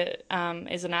make it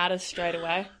as an artist straight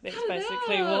away. That's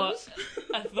basically what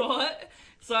I thought.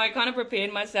 So I kind of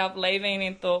prepared myself leaving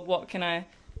and thought, what can I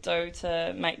do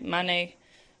to make money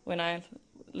when I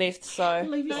left? So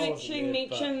you actually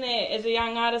mentioned that as a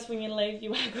young artist, when you leave,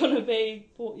 you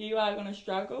are going to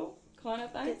struggle. Kind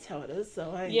of thing. That's how it is,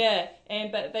 though. Eh? Yeah,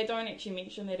 but they don't actually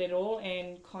mention that at all,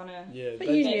 and kind of. Yeah, but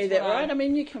you knew that, right? I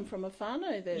mean, you come from a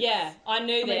whano. Yeah, I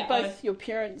knew that. Both your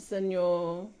parents and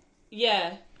your.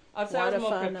 Yeah, I'd say I was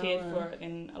more prepared for it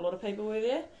than a lot of people were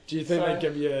there. Do you think they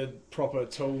give you proper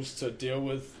tools to deal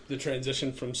with the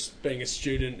transition from being a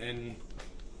student and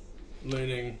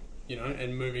learning,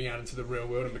 and moving out into the real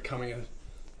world and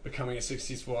becoming a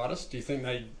successful artist? Do you think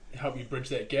they help you bridge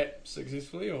that gap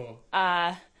successfully, or?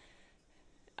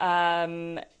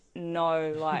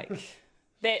 No,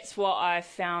 that's what I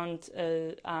found.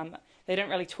 They don't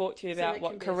really talk to you about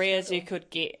what careers you could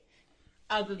get.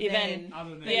 Other than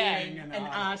being an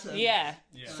artist. Yeah.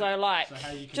 So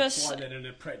how you can apply that in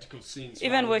a practical sense.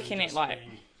 Even working at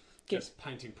just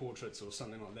painting portraits or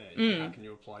something like that. How can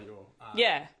you apply your art?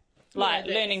 Yeah.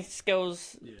 Learning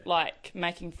skills like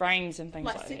making frames and things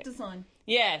like that. Set design.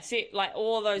 Yeah,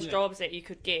 all those jobs that you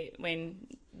could get when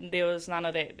there was none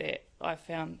of that I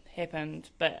found happened.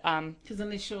 But because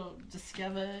unless you're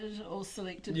discovered or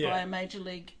selected by a major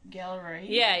league gallery,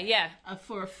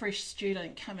 for a fresh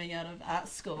student coming out of art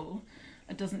school,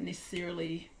 it doesn't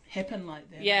necessarily happen like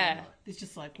that. Yeah, there's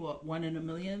just 1 in a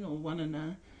million or 1 in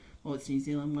a. Oh, it's New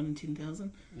Zealand, 1 in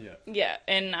 10,000. Yeah,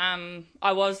 and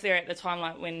I was there at the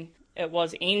time, when it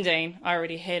was ending. I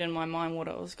already had in my mind what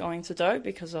I was going to do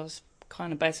because I was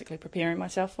kind of basically preparing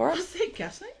myself for it. Was that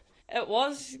gutting? It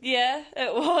was,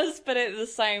 but at the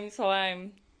same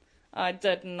time, I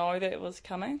did know that it was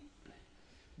coming.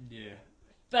 Yeah.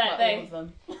 But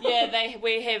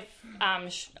we have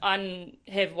I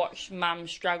have watched Mum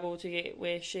struggle to get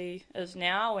where she is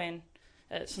now, and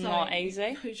it's not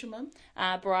easy. Who's your mum?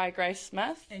 Bri Grace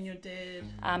Smith. And your dad?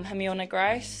 Himiona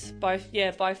Grace. Both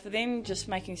of them just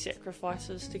making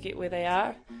sacrifices to get where they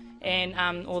are,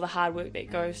 and all the hard work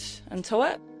that goes into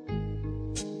it.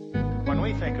 When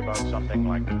we think about something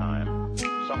like time,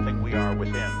 something we are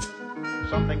within,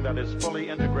 something that is fully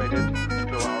integrated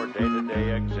into our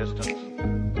day-to-day existence,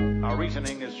 our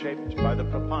reasoning is shaped by the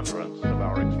preponderance of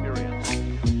our experience.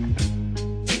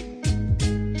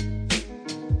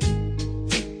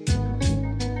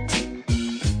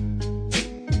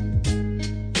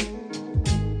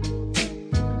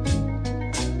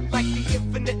 Like the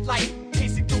infinite light,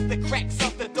 pacing through the cracks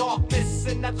of the darkness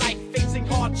in the life, facing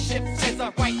hardships as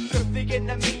I write. The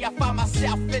enemy, I find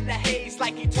myself in the haze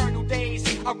like eternal days.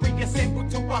 I reassemble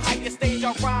to a higher stage.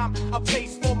 I rhyme a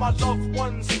place for my loved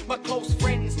ones, my close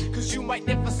friends, cause you might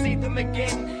never see them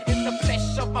again. In the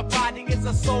flesh of my body is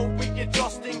a soul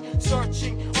readjusting,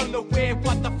 searching, unaware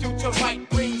what the future might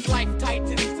bring. Life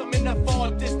tightens, I'm in a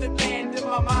far distant land in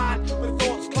my mind, where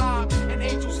thoughts climb and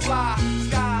angels fly.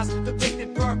 Skies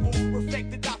depicted purple,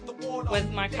 reflected out the water. With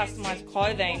my customised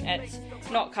clothing, it's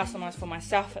not customised for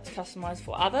myself, it's customised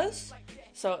for others.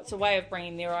 So it's a way of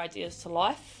bringing their ideas to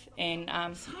life. And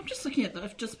so I'm just looking at that.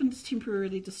 I've just been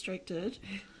temporarily distracted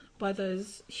by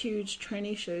those huge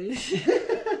tranny shoes.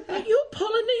 Your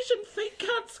Polynesian feet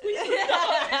can't squeeze the My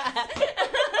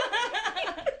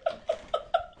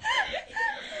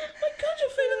God, your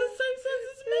feet are the same size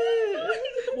as me.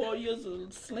 Well, yours are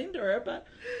slenderer, but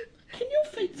can your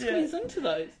feet squeeze into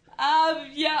those?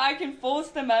 I can force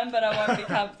them in, but I won't be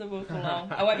comfortable for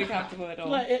long. I won't be comfortable at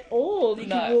all. At all? You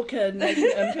can walk in, make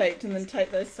an impact, and then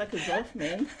take those suckers off,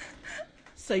 man.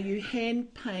 So you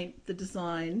hand paint the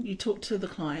design, you talk to the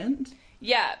client.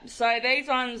 Yeah, so these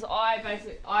ones,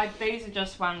 these are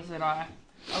just ones that a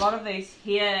lot of these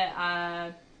here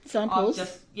are... Samples?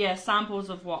 Samples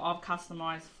of what I've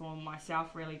customised for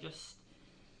myself, really just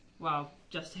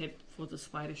have for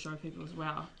display to show people as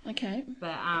well. Okay.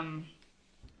 But,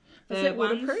 is that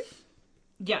waterproof?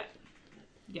 Yeah,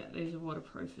 these are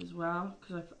waterproof as well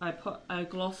because I put a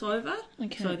gloss over,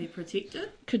 so they're protected.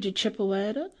 Could you chip away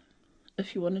at it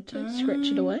if you wanted to? Scratch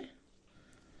it away?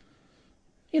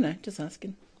 Just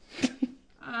asking.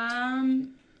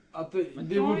 I think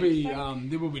there will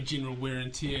be general wear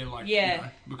and tear,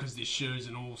 because there's shoes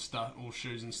and all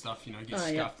shoes and stuff, get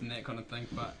scuffed and that kind of thing.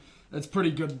 But it's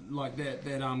pretty good, like that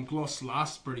gloss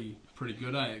lasts pretty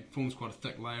good, eh? It forms quite a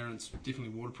thick layer and it's definitely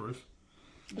waterproof.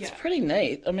 It's pretty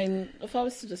neat. I mean, if I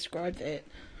was to describe that,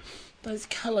 those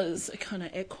colours are kind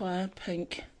of aqua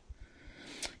pink.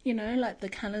 Like the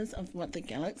colours of what the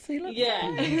galaxy looks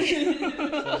like.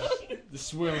 The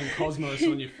swirling cosmos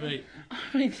on your feet.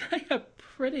 I mean, they are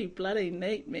pretty bloody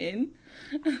neat, man.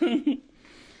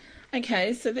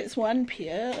 Okay, so that's one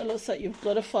pair. It looks like you've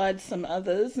glorified some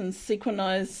others and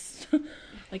sequinized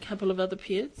a couple of other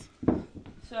pairs.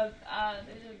 So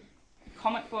these are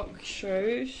comic book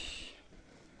shoes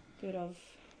that I've...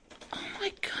 Oh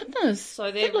my goodness!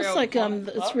 So they're it looks like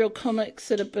it's real comics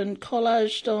that have been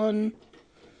collaged on.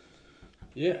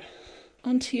 Yeah.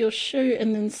 Onto your shoe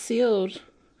and then sealed.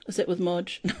 Is that with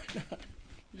Modge? No.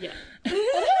 Yeah.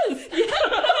 It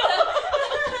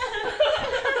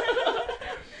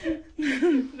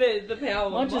is! the power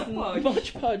of Mod Podge.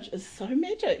 Mod Podge is so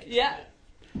magic. Yeah.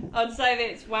 I'd say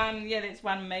that's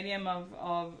one medium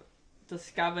I've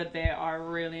discovered that I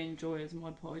really enjoy is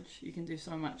Mod Podge. You can do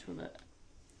so much with it.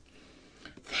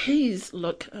 These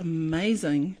look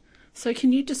amazing. So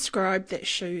can you describe that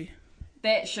shoe?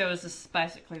 That shoe is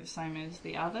basically the same as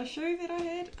the other shoe that I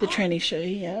had. The tranny shoe,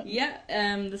 yeah.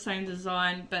 Yeah, the same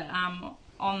design, but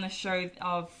on the shoe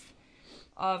I've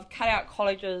cut out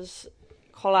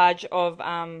collage of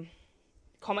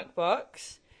comic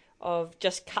books. I've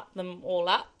just cut them all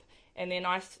up, and then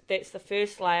that's the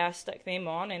first layer. I stick them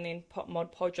on, and then put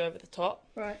Mod Podge over the top.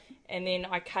 Right. And then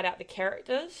I cut out the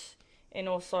characters, and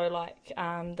also like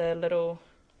the little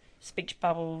speech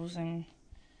bubbles and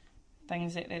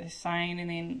things that they're saying, and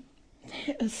then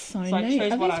that is so I neat.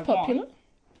 choose Are what these I popular? want.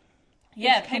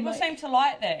 Yeah, It's people comic. seem to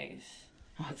like these.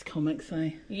 Oh, it's comics,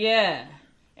 eh? Yeah.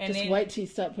 And Just then, wait till you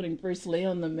start putting Bruce Lee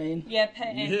on them, man. Yeah,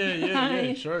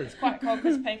 True. It's quite cool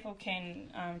because people can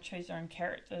choose their own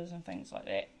characters and things like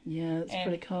that. Yeah, it's And-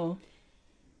 pretty cool.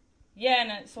 Yeah,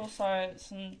 and it's also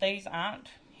these aren't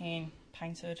hand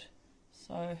painted,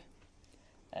 so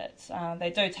it's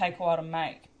they do take a while to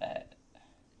make. But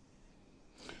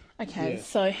Okay, Yeah.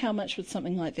 so how much would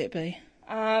something like that be?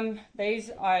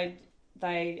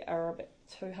 they are about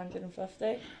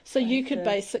 250. So you could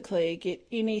basically get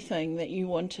anything that you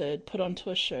wanted put onto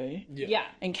a shoe Yeah.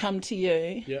 and come to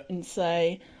you Yeah. and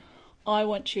say, I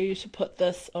want you to put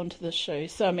this onto the shoe.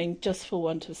 So, I mean, just for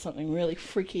want of something really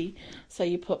freaky, say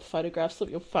you put photographs of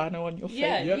your whānau on your feet.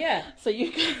 Yeah. So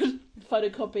you could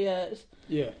photocopy it,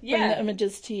 Yeah. bring the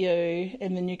images to you,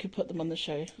 and then you could put them on the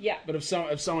shoe. Yeah. But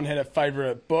if someone had a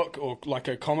favourite book or like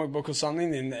a comic book or something,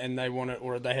 then and they want it,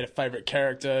 or they had a favourite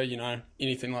character,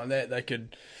 anything like that, they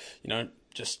could,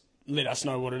 just let us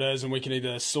know what it is, and we can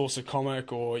either source a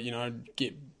comic or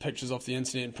get pictures off the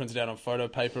internet and print it out on photo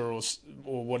paper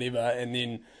or whatever,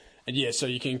 and so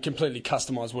you can completely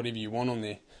customise whatever you want on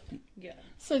there. Yeah.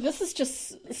 So this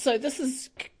is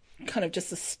kind of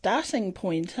just a starting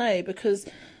point, eh? Because,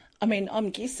 I mean,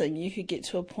 I'm guessing you could get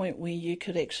to a point where you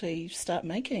could actually start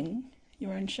making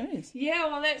your own shoes. Yeah,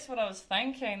 well, that's what I was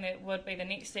thinking. That would be the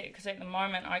next step, because at the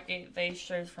moment I get these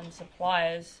shoes from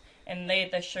suppliers, and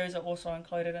the shoes are also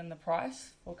included in the price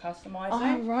for customising.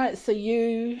 Oh, right. So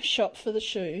you shop for the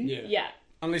shoe. Yeah.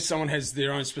 Unless someone has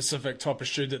their own specific type of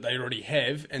shoe that they already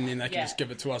have, and then they can Yeah. just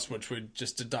give it to us, which would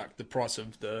just deduct the price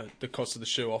of the cost of the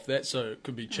shoe off that, so it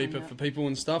could be cheaper for people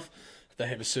and stuff if they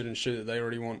have a certain shoe that they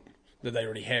already want, that they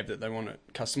already have, that they want it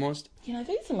customised.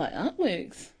 These are like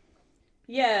artworks.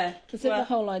 Yeah. Is that the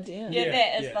whole idea? Yeah, Yeah,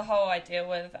 that is yeah. the whole idea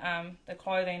with the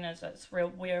clothing, is it's real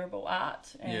wearable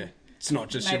art. And Yeah, it's not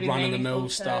just your maybe run-of-the-mill meaningful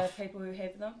to stuff. people who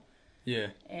have them. Yeah.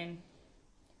 And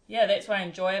yeah, that's what I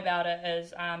enjoy about it,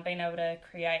 is being able to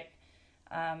create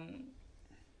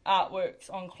artworks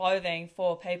on clothing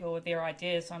for people with their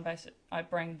ideas. So I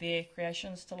bring their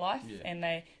creations to life, and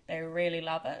they really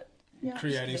love it. Yeah.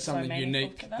 Creating It's so something meaningful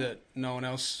unique to them. that no one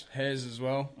else has as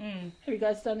well. Have you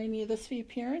guys done any of this for your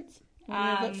parents? Any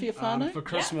of it for your whānau? For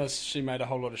Christmas, she made a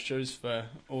whole lot of shoes for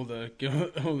all the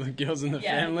girls in the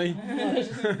Yeah. family.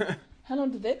 How long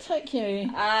did that take you?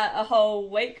 A whole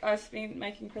week I spent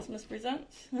making Christmas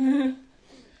presents.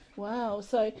 Wow.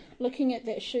 So looking at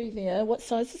that shoe there, what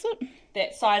size is it?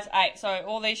 That size 8, so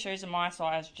all these shoes are my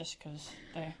size just because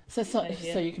they're...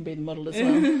 So you can be the model as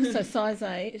well. So size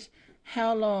 8.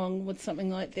 How long would something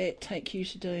like that take you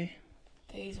to do?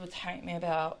 These would take me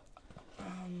about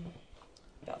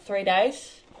 3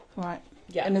 days. Right.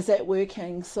 Yeah. And is that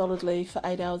working solidly for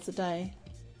 8 hours a day?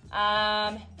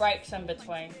 Breaks in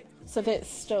between. So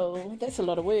that's a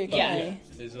lot of work, Yeah. eh?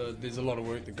 There's a lot of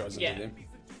work that goes into them.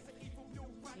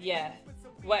 Yeah,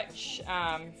 which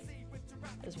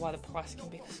is why the price can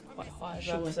be quite high as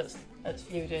well, because it's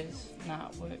viewed as an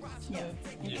artwork. So. Yeah.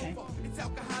 Okay. It's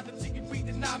alcohol that you can read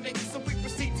dynamics, so we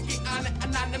proceed to get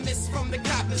anonymous from the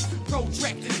coppers.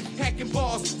 Protracted, hacking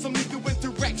bars, some legal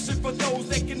interaction for those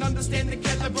that can understand the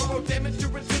caliber or damage your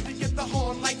ability. Get the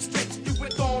horn like stretch, do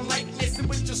it on like listen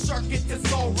with your circuit,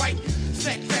 it's alright.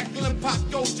 Snack, crackle, and pop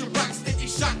goes your rock, steady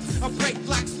shot. I break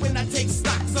locks when I take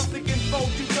stock. Something in fold,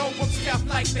 I'm scalp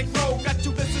like the crow. Got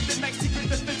you listening like secret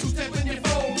officials having your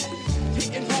phone.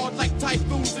 Hitting hard like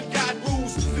typhoons and God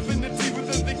rules. Divinity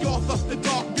within the author, the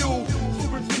dark mule.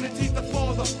 For infinity, the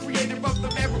father, creator of the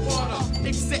marijuana.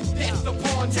 Accept that the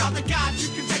pawn. Tell the God you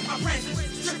can take my presence,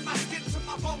 strip my skin to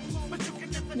my bones, but you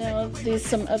can never. Now there's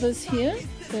some others here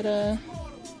that are.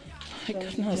 My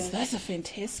goodness, those are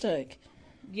fantastic.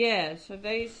 Yeah, so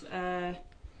these are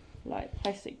like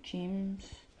plastic gems.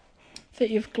 That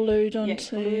you've glued Yeah,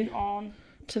 onto glued on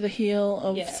to the heel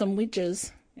of Yeah. some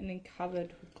wedges. and then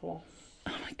covered with gloss.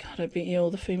 Oh my God, I bet you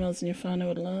all the females in your whānau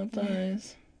would love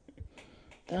those.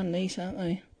 They're neat, aren't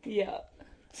they? Yeah.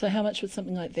 So how much would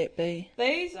something like that be?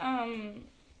 These, I'm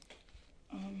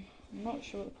not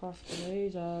sure what the price for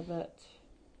these are, but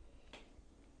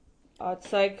I'd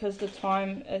say because the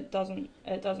time it doesn't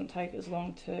take as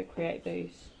long to create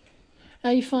these.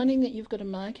 Are you finding that you've got a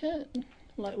market,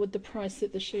 like with the price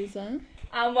that the shoes are?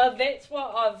 Well, that's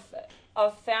what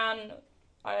I've found.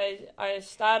 I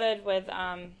started with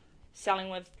selling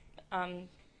with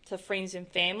to friends and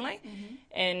family,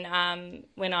 and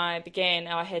when I began,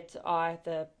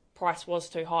 the price was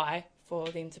too high for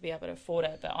them to be able to afford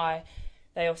it, but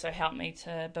they also helped me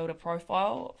to build a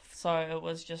profile, so it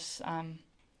was just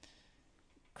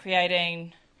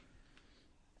creating,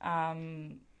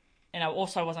 and I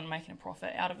also wasn't making a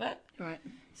profit out of it. Right.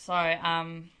 So,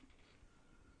 I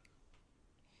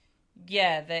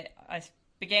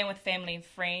began with family and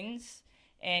friends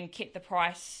and kept the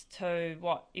price to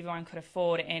what everyone could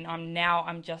afford, and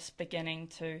I'm just beginning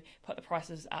to put the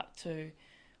prices up to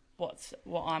what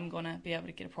I'm going to be able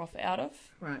to get a profit out of.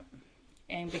 Right.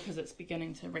 And because it's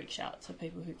beginning to reach out to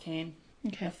people who can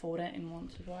afford it and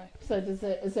want to buy. So is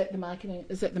that the marketing?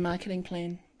 Is that the marketing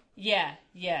plan? Yeah.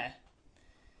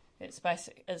 It's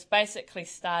basically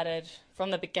started from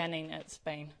the beginning. It's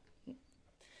been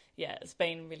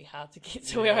really hard to get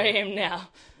to where I am now.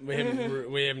 We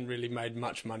haven't really made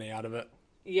much money out of it.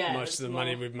 Yeah, most of the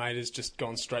money we've made has just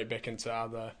gone straight back into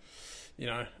other,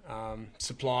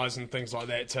 supplies and things like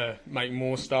that to make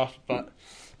more stuff. But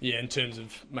yeah, in terms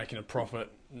of making a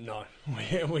profit, no,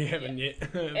 we haven't yet.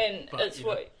 And but, it's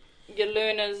what you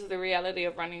learn is the reality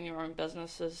of running your own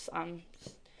business is,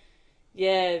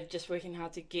 just working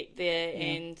hard to get there. Yeah.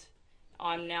 And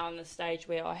I'm now in the stage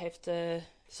where I have to.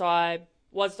 So I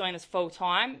was doing this full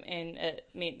time, and it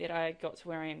meant that I got to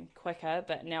where I am quicker.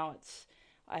 But now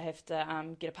I have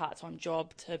to get a part-time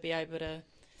job to be able to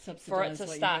for it to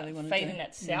start feeding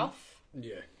itself.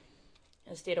 Yeah.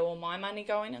 Instead of all my money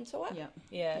going into it.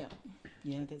 Yeah,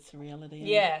 that's the reality.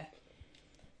 Yeah.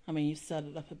 I mean, you've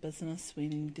started up a business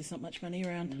when there's not much money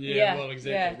around. Yeah, well,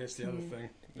 exactly. That's the other thing.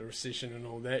 The recession and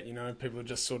all that, people are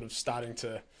just sort of starting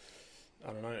to,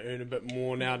 earn a bit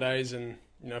more nowadays. And,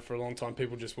 for a long time,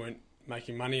 people just weren't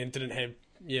making money and didn't have,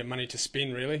 money to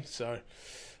spend, really. So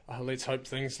let's hope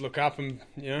things look up and,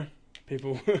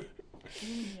 people,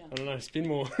 spend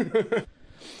more.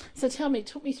 So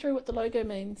talk me through what the logo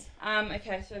means.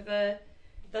 Okay, so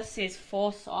this says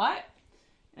Foresight,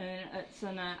 and it's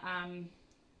in a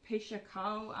Pisha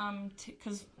Kau,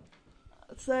 because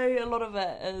so a lot of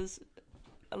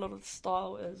the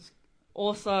style is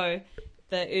also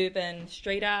the urban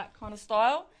street art kind of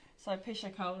style. So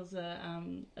Pisha Kau is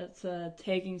it's a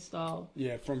tagging style.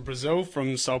 Yeah, from Brazil,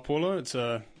 from Sao Paulo. It's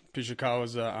a Pisha Kau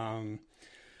is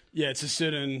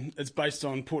it's based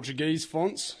on Portuguese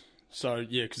fonts. So,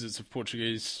 because it's a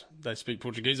Portuguese, they speak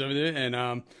Portuguese over there.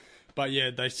 And,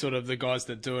 they sort of, the guys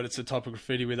that do it, it's a type of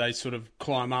graffiti where they sort of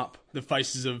climb up the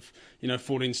faces of,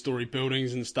 14-story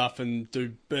buildings and stuff and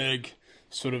do big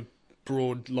sort of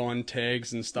broad line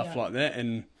tags and stuff like that.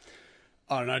 And,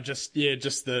 I don't know, just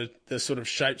the sort of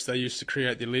shapes they used to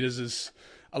create their letters is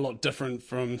a lot different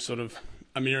from sort of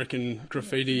American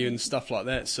graffiti and stuff like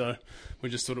that. So we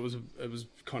just thought it was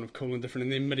kind of cool and different.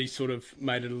 And then Mitty sort of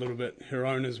made it a little bit her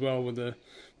own as well with the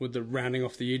rounding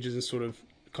off the edges and sort of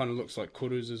kind of looks like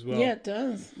kurus as well. Yeah, it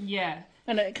does. Yeah.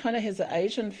 And it kind of has an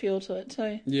Asian feel to it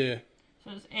too. Yeah.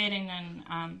 So it's adding in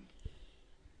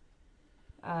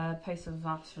a piece of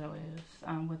Australia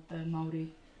with the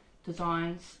Maori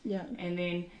designs. Yeah. And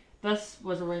then this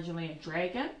was originally a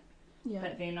dragon. Yeah.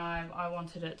 But then I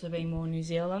wanted it to be more New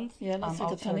Zealand. Yeah, it looks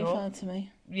like a taniwha to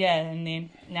me. Yeah, and then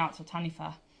now it's a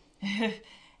taniwha.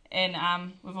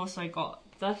 And we've also got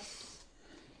this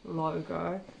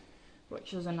logo,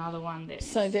 which is another one that.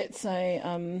 So that's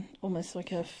a almost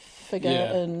like a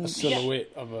figure in a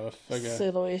silhouette of a figure.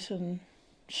 Silhouette and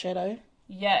shadow.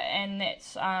 Yeah, and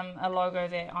that's a logo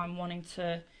that I'm wanting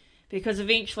to, because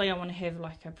eventually I want to have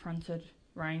like a printed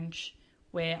range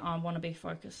where I want to be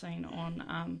focusing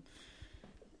on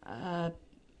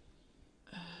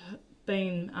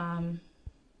being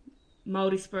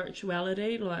Māori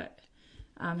spirituality, like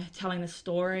telling a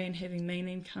story and having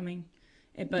meaning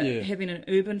but having an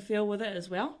urban feel with it as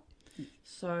well.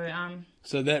 So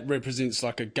that represents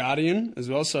like a guardian as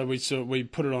well. So we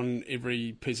put it on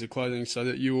every piece of clothing so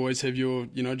that you always have your,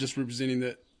 just representing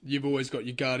that you've always got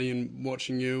your guardian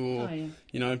watching you, or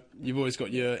you've always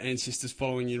got your ancestors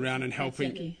following you around and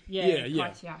helping.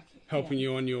 Helping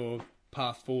you on your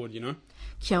path forward,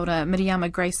 Kia ora, Miriama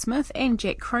Grace Smith and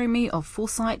Jack Cromie of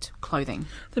Foresight Clothing.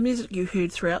 The music you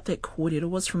heard throughout that kōrero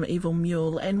was from Evil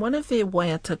Mule, and one of their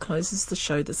waiata closes the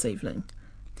show this evening.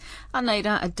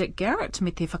 Aneira, a Dick Garrett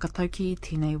me te whakatauki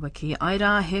tēnei wiki.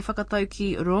 Aira, he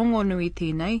whakatauki rongo nui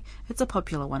tēnei. It's a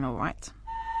popular one, all right.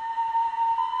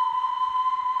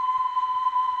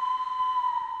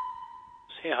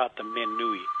 He hata me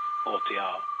nui o te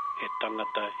ao. He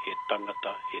tangata, he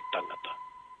tangata, he tangata.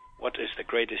 What is the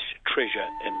greatest treasure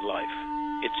in life?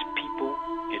 It's people,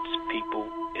 it's people,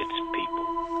 it's people.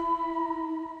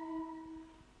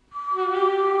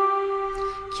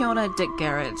 Kia ora, Dick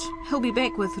Garrett. He'll be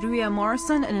back with Ruia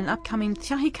Morrison in an upcoming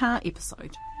Te Ahi Kaa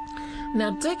episode.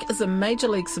 Now, Dick is a major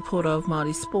league supporter of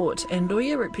Māori sport, and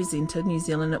Ruia represented New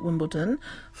Zealand at Wimbledon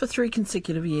for 3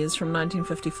 consecutive years from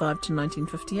 1955 to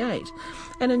 1958.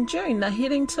 And in June, they're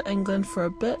heading to England for a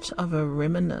bit of a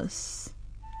reminisce.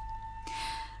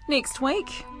 Next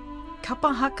week,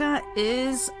 Kapahaka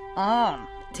is on.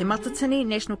 Te Matatini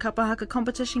National Kapahaka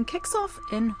competition kicks off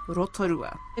in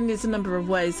Rotorua. And there's a number of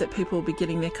ways that people will be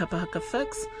getting their kapahaka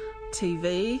fix: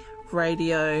 TV,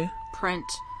 radio, print,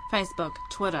 Facebook,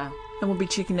 Twitter. And we'll be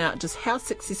checking out just how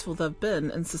successful they've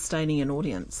been in sustaining an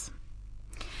audience.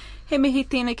 He mihi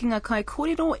tēnei ki ngā kai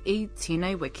kōrero I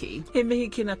tēnei wiki. He mihi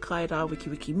ki ngā kai rā wiki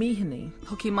wiki mihini.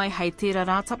 Hoki mai hei tērā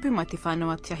rātapu mai te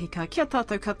whānau Te Ahi Kaa. Kia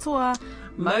tātou katoa.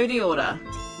 Mauri ora.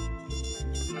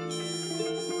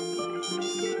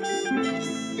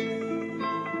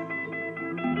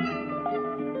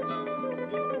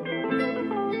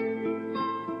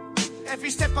 Every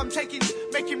step I'm taking,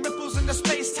 making ripples in the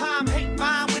space-time. Hate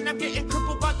mine when I'm getting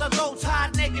crippled by the low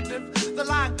tide negative. The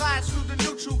line glides through the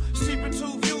neutral, steeping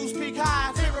to views, peak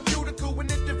high, therapeutical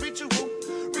and individual.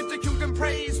 Ridiculed and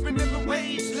praised, minimum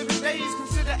wage, living days,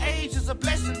 consider age as a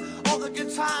blessing. All the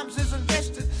good times is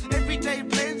invested. Every day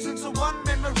blends into one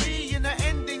memory and an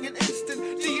ending, an instant.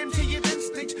 DMT and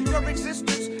instinct, your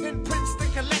existence imprints the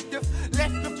collective.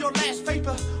 Left with your last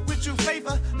vapor. You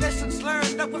favor lessons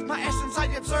learned up with my essence. I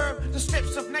observe the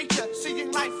steps of nature,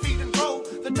 seeing life feed and grow.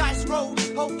 The dice roll,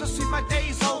 hope to see my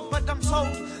days old, but I'm told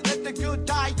let the good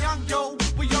die young. Yo,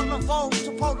 we all evolve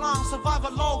to prolong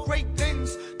survival. All great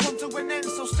things come to an end,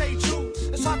 so stay true.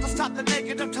 It's hard to stop the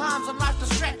negative times and life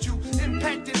distract you,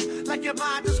 impacted like your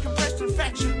mind is compressed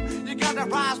infection. You gotta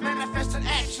rise, manifest in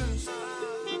actions.